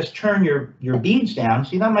mean you just turn your beads down.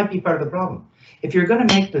 See, that might be part of the problem. If you're going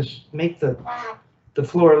to make the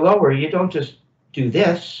floor lower, you don't just do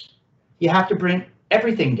this. You have to bring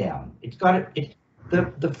everything down.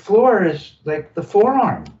 The floor is like the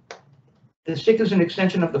forearm. The stick is an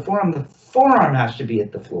extension of the forearm. The forearm has to be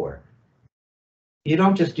at the floor. You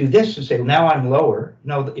don't just do this and say, well, now I'm lower.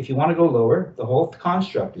 No, if you want to go lower, the whole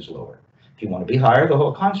construct is lower. If you want to be higher, the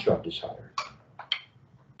whole construct is higher.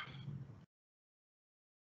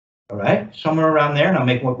 All right, somewhere around there. Now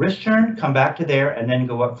make one wrist turn, come back to there, and then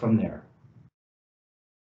go up from there.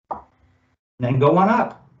 And then go on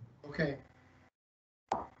up. Okay.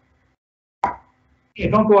 Yeah,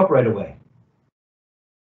 don't go up right away.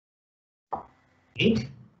 Wait.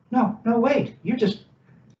 No, wait. You just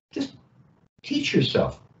teach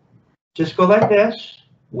yourself. Just go like this,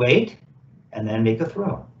 wait, and then make a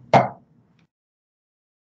throw.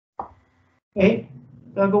 Wait,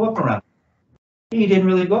 now go up around. You didn't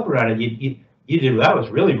really go up around it. You did, that was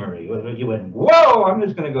really Murray. You went, whoa, I'm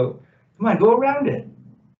just going to go. Come on, go around it.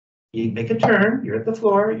 You make a turn, you're at the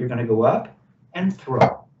floor, you're going to go up and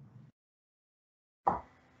throw.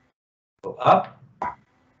 Go up,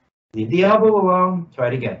 leave the elbow alone, try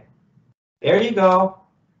it again. There you go.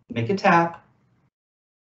 Make a tap.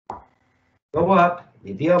 Go up,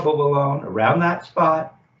 leave the elbow alone, around that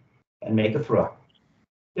spot, and make a throw.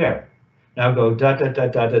 There. Now go da da da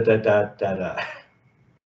da da da da da da.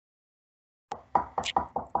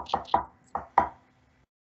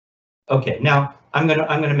 Okay, now I'm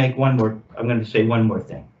gonna make one more. I'm gonna say one more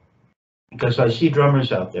thing, because I see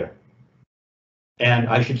drummers out there, and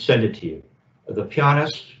I should send it to you. The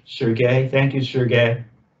pianist Sergei, thank you, Sergei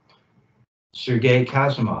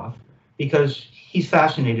Kazimov, because he's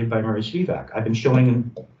fascinated by Murray Spivack. I've been showing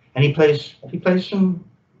him, and he plays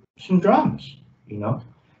some drums, you know,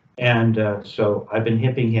 and so I've been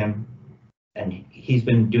hipping him, and he's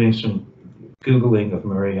been doing some Googling of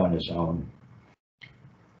Murray on his own.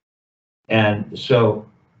 And so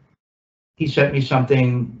he sent me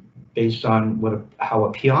something based on how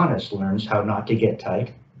a pianist learns how not to get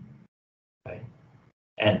tight. Right?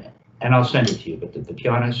 And I'll send it to you, but the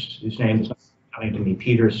pianist, whose name is not coming to me,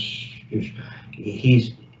 Peters,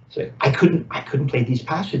 he's like, I couldn't play these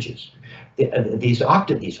passages, these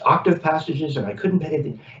octave passages, and I couldn't play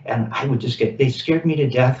it, and I would just they scared me to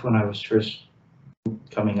death when I was first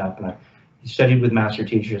coming up, and he studied with master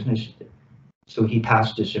teachers, and so he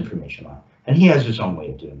passed this information on, and he has his own way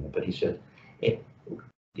of doing it. But he said,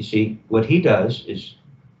 you see, what he does is,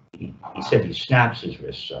 he said he snaps his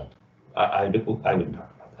wrists up. I wouldn't talk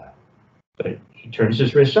about that, but he turns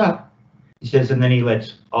his wrists up. He says, and then he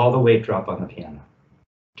lets all the weight drop on the piano.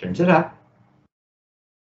 Turns it up.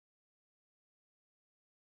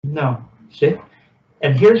 No, see?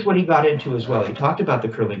 And here's what he got into as well. He talked about the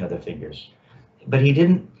curling of the fingers, but he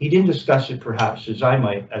didn't discuss it perhaps as I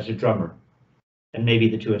might as a drummer. And maybe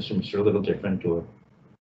the two instruments are a little different,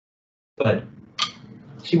 but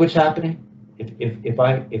see what's happening? If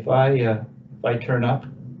I turn up,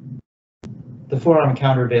 the forearm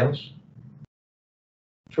countervails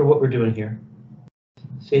for what we're doing here.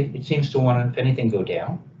 See, it seems to want to, if anything, go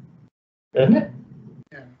down, doesn't it?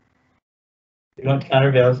 Yeah. You don't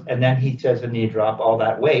countervails, and then he says, and you drop all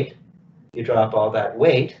that weight. You drop all that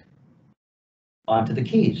weight onto the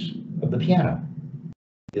keys of the piano.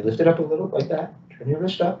 You lift it up a little like that. Turn your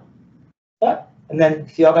wrist up, and then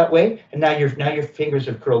see all that weight, and now your fingers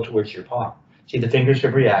have curled towards your palm. See, the fingers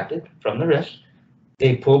have reacted from the wrist.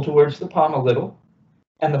 They pull towards the palm a little,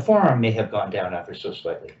 and the forearm may have gone down ever so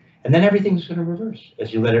slightly. And then everything's going to reverse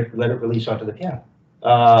as you let it release onto the piano.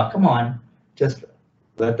 Come on, just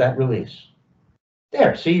let that release.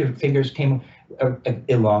 There, see, your fingers came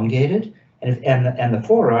elongated, and the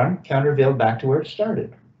forearm countervailed back to where it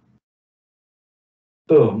started.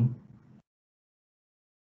 Boom.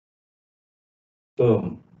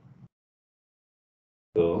 Boom.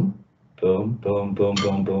 Boom. Boom, boom, boom,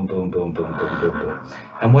 boom, boom, boom, boom, boom, boom, boom, boom.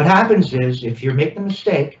 And what happens is, if you make the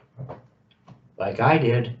mistake, like I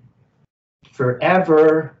did,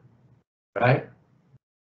 forever, right?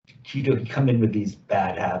 You come in with these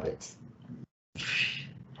bad habits,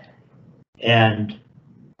 and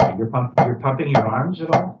you're pumping your arms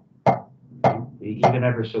at all, even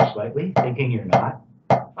ever so slightly, thinking you're not.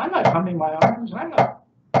 I'm not pumping my arms. I'm not.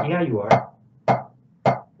 Yeah, you are,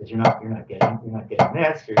 because you're not getting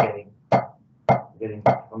this. You're getting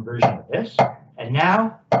a version of this, and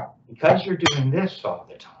now because you're doing this all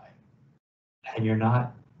the time, and you're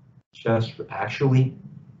not just actually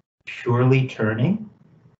purely turning.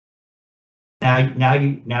 Now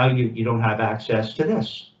you don't have access to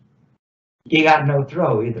this. You got no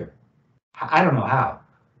throw either. I don't know how.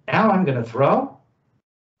 Now I'm going to throw.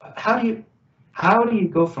 How do you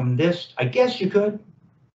go from this? I guess you could.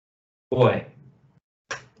 Boy,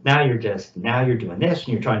 now you're doing this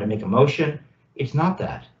and you're trying to make a motion. It's not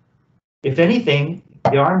that. If anything,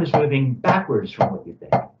 the arm is moving backwards from what you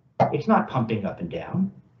think. It's not pumping up and down.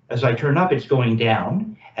 As I turn up, it's going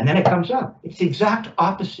down, and then it comes up. It's the exact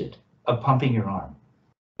opposite of pumping your arm,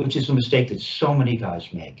 which is a mistake that so many guys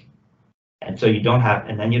make. And so you don't have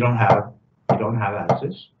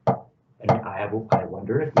access. And I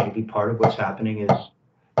wonder if maybe part of what's happening is,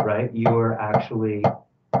 right, you're actually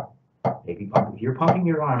maybe pumping. If you're pumping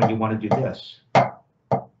your arm and you want to do this, how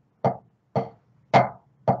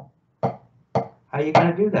are you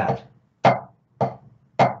going to do that?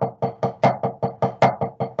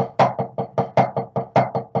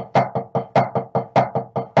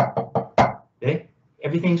 Okay?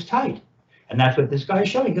 Everything's tight. And that's what this guy is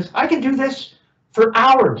showing. Because I can do this for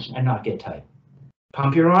hours and not get tight.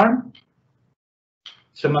 Pump your arm.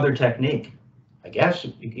 Some other technique. I guess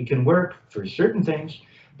it can work for certain things,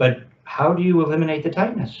 but how do you eliminate the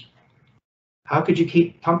tightness? How could you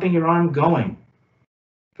keep pumping your arm going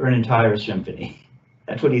for an entire symphony?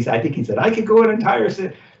 That's what I think he said, I could go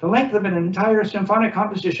the length of an entire symphonic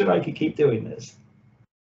composition, I could keep doing this.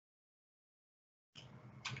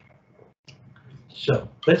 So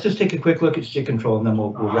let's just take a quick look at stick control and then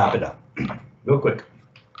we'll wrap it up. Real quick.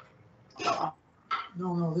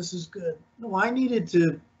 No, this is good. No, I needed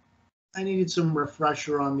some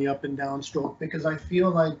refresher on the up and down stroke because I feel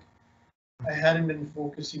like I hadn't been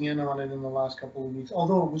focusing in on it in the last couple of weeks,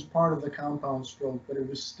 although it was part of the compound stroke, but it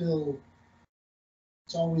was still,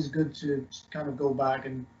 it's always good to kind of go back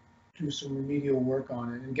and do some remedial work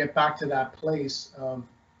on it and get back to that place of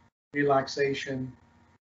relaxation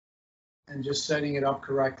and just setting it up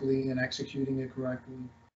correctly and executing it correctly.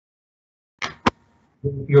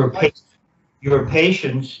 Your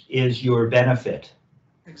patience is your benefit.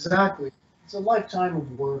 Exactly. It's a lifetime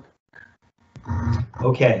of work.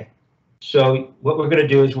 Okay. So what we're going to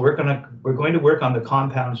do is we're going to work on the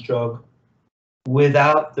compound stroke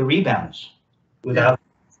without the rebounds. I'm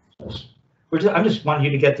just wanting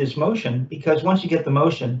you to get this motion, because once you get the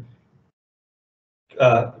motion,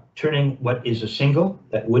 turning what is a single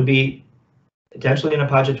that would be potentially an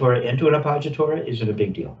appoggiatura into an appoggiatura isn't a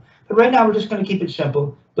big deal. But right now we're just going to keep it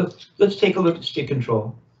simple. Let's take a look at stick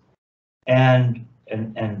control and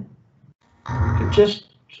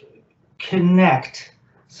just connect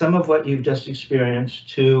some of what you've just experienced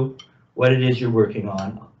to what it is you're working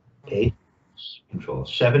on. Okay, control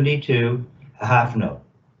 72, a half note.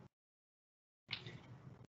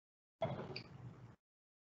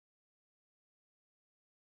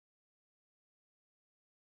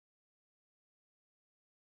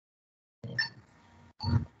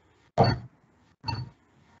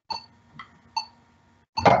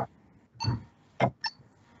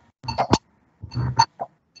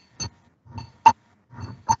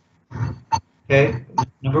 Okay,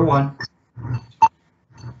 number one.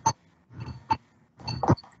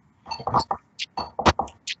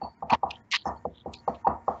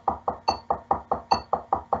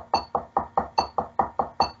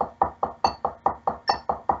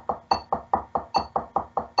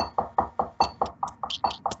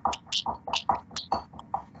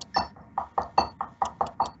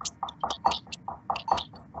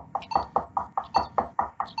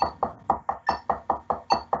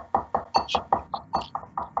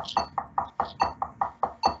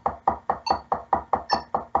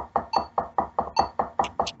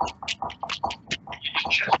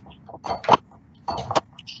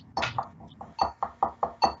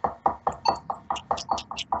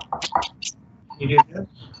 You do this.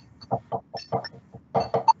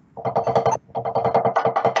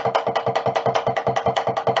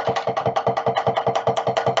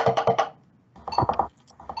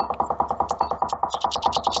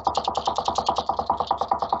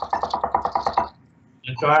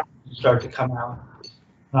 The dart start to come out.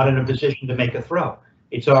 Not in a position to make a throw.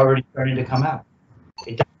 It's already starting to come out.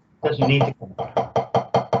 It doesn't need to come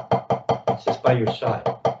out. It's just by your side.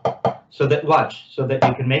 So that watch, so that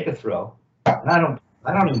you can make a throw. And I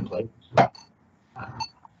don't even play.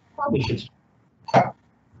 Probably should.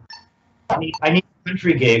 I need a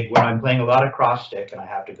country gig where I'm playing a lot of cross stick and I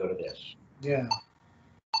have to go to this. Yeah.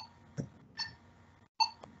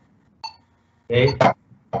 Okay.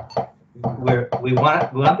 We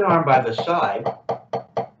want the arm by the side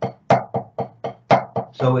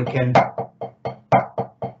so it can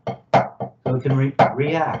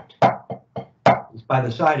react. It's by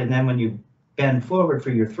the side, and then when you bend forward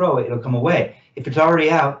for your throw, it'll come away. If it's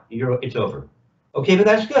already out, it's over. Okay, but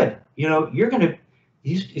that's good. You know, you're gonna.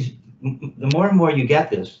 The more and more you get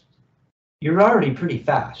this, you're already pretty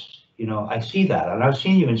fast. You know, I see that, and I've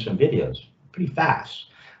seen you in some videos, pretty fast.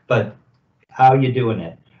 But how are you doing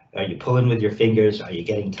it? Are you pulling with your fingers? Are you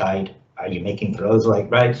getting tight? Are you making throws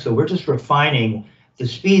right? So we're just refining the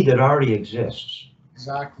speed that already exists.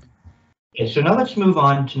 Exactly. Okay, so now let's move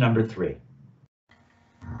on to number 3.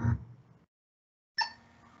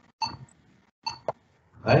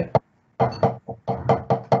 Right?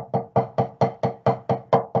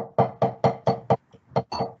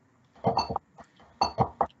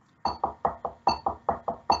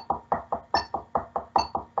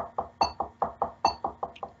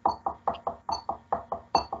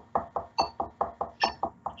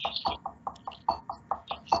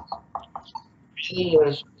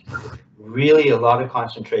 Is really a lot of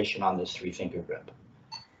concentration on this 3-finger grip.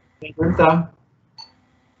 Finger and thumb,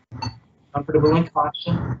 comfortable and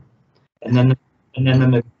constant, and then the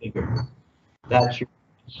middle finger. That's your,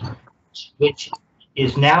 which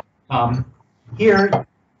is now here.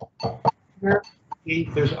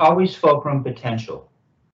 There's always fulcrum potential.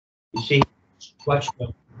 You see, watch,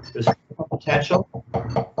 there's fulcrum potential,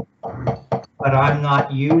 but I'm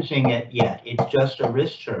not using it yet. It's just a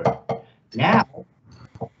wrist turn. Now,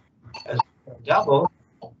 as a double,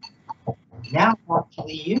 now I'm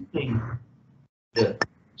actually using the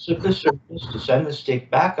tip of the surface to send the stick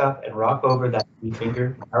back up and rock over that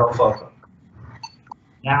 3-finger narrow fulcrum.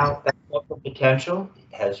 Now that fulcrum potential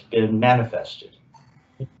has been manifested.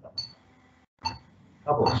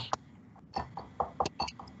 Doubles.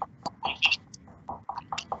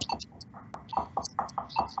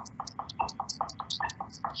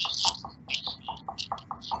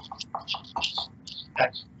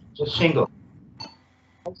 That's just single.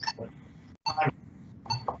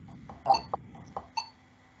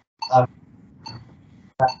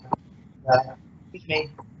 Excuse me.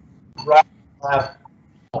 Right.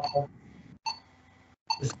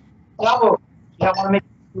 Double. You don't want to make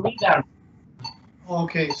a rebound.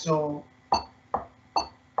 Okay, so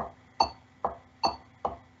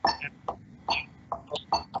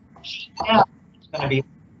Now it's going to be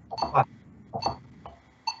hard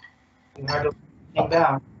to hang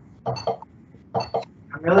down.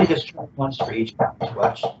 I'm really just trying once for each bounce.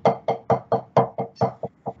 Watch.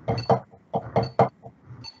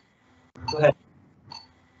 Go ahead.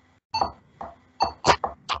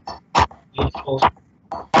 Beautiful.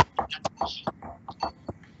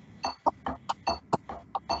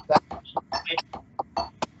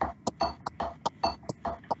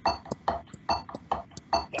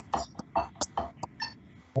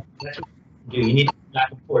 You need to go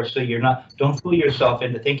back and forth so you're not, don't fool yourself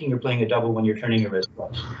into thinking you're playing a double when you're turning your wrist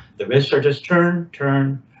close. The wrists are just turn,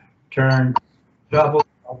 turn, turn, double,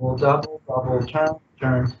 double, double, double, turn,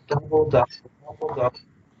 turn, double, double, double, double.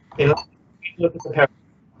 Okay, let's look at the parallel,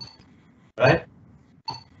 right?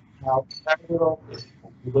 Now, parallel, if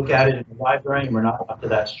you look at it in the library, and we're not up to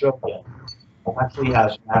that stroke yet, it actually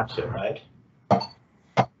has maps it, right?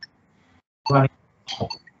 running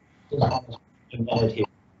just almost a minute here.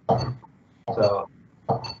 So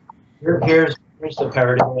here's the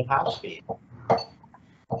Paradiddle at half speed.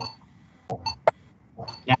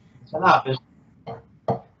 Now it's an up.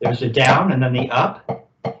 There's a down and then the up,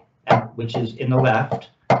 which is in the left,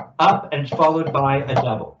 up, and it's followed by a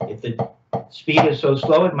double. If the speed is so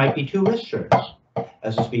slow, it might be 2 wrist turns.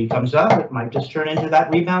 As the speed comes up, it might just turn into that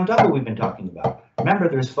rebound double we've been talking about. Remember,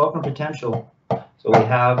 there's fulcrum potential, so we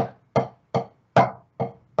have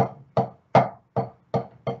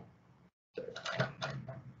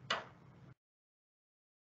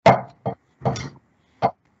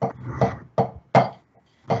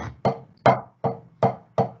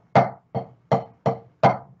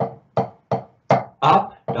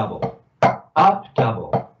up, double, up,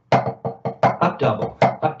 double, up, double,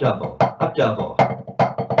 up, double, up, double.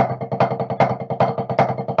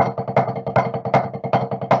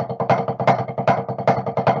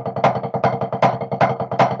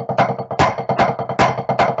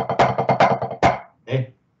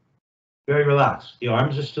 Okay, very relaxed. The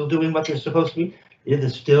arms are still doing what they're supposed to be. It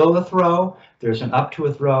is still a throw. There's an up to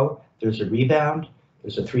a throw. There's a rebound.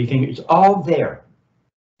 There's a 3-finger. It's all there.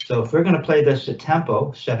 So if we're going to play this at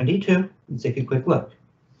tempo 72, let's take a quick look.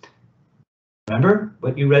 Remember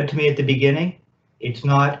what you read to me at the beginning? It's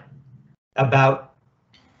not about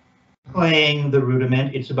playing the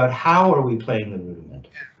rudiment. It's about how are we playing the rudiment.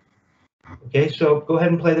 Okay, so go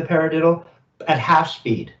ahead and play the Paradiddle at half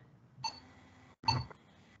speed.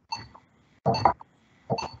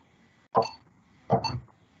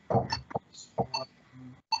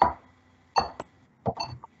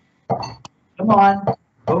 Come on,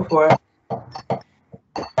 go for it.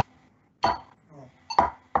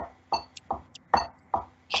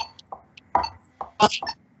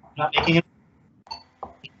 Not making it.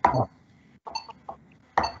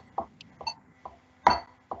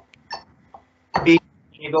 B,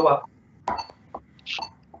 you go up.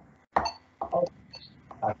 Oh,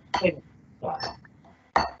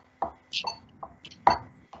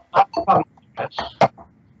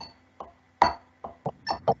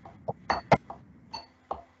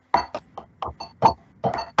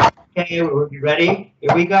 okay, we're ready.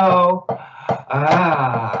 Here we go.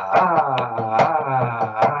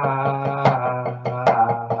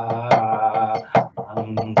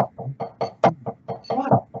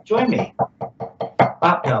 Join me.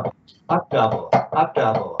 Up double, up double, up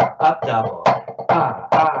double, up double.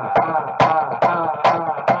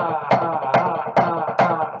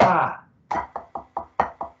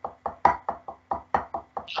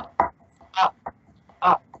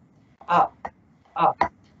 Up, up,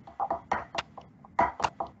 up.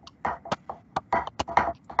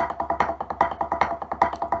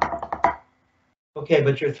 Okay,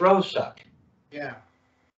 but your throws suck. Yeah.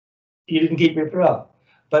 You didn't keep your throw.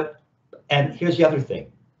 But, and here's the other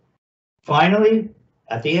thing. Finally,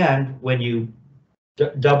 at the end, when you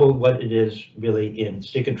double what it is really in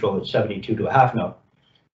stick control at 72 to a half note,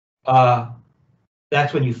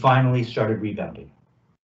 that's when you finally started rebounding.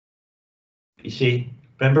 You see,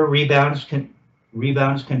 remember rebounds can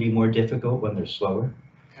be more difficult when they're slower.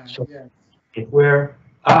 Yeah, So yeah. if we're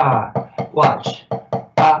watch it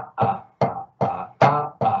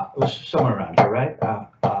was somewhere around here, right?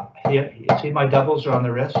 Here, you see my doubles are on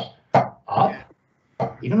the wrist. Up,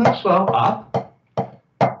 even though slow. Up,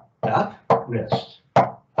 wrist,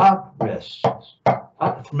 up, wrist.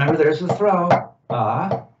 Up. Remember, there's the throw.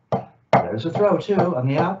 There's a throw too on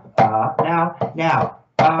the up. Now.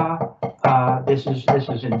 This is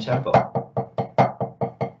in tempo.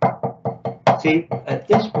 See, at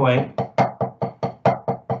this point,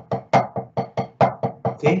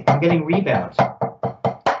 see, I'm getting rebounds.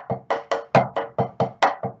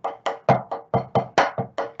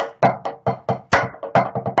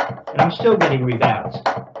 And I'm still getting rebounds.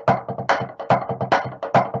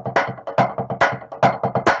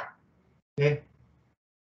 Okay.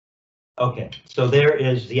 Okay, so there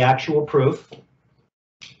is the actual proof.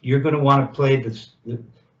 You're going to want to play the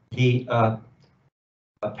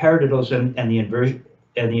paradiddles and the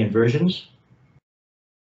inversions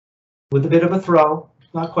with a bit of a throw,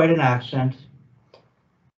 not quite an accent.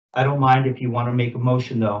 I don't mind if you want to make a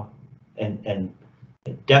motion though, and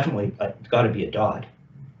definitely it's got to be a dot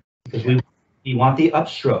because we want the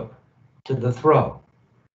upstroke to the throw.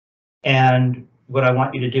 And what I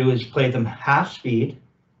want you to do is play them half speed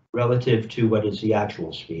relative to what is the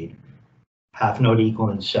actual speed. Half note equal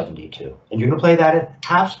in 72. And you're going to play that at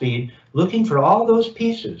half speed, looking for all those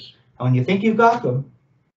pieces. And when you think you've got them,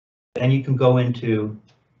 then you can go into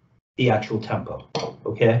the actual tempo.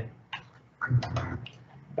 Okay?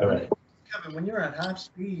 All right. Kevin, when you're at half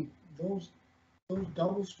speed, those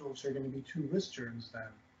double strokes are going to be 2 wrist turns then,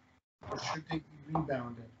 or should they be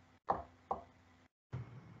rebounded?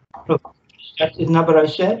 Isn't that what I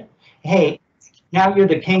said? Hey, now you're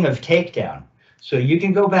the king of takedown, so you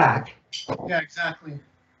can go back. Yeah, exactly.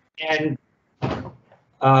 And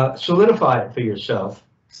solidify it for yourself.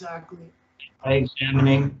 Exactly. By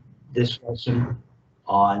examining this lesson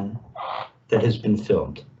on that has been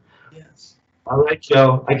filmed. Yes. All right,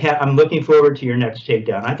 Joe. I'm looking forward to your next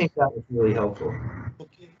takedown. I think that was really helpful.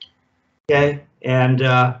 Okay. Okay, and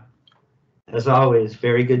as always,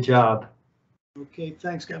 very good job. Okay.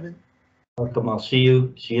 Thanks, Kevin. Welcome. I'll see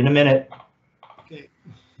you in a minute.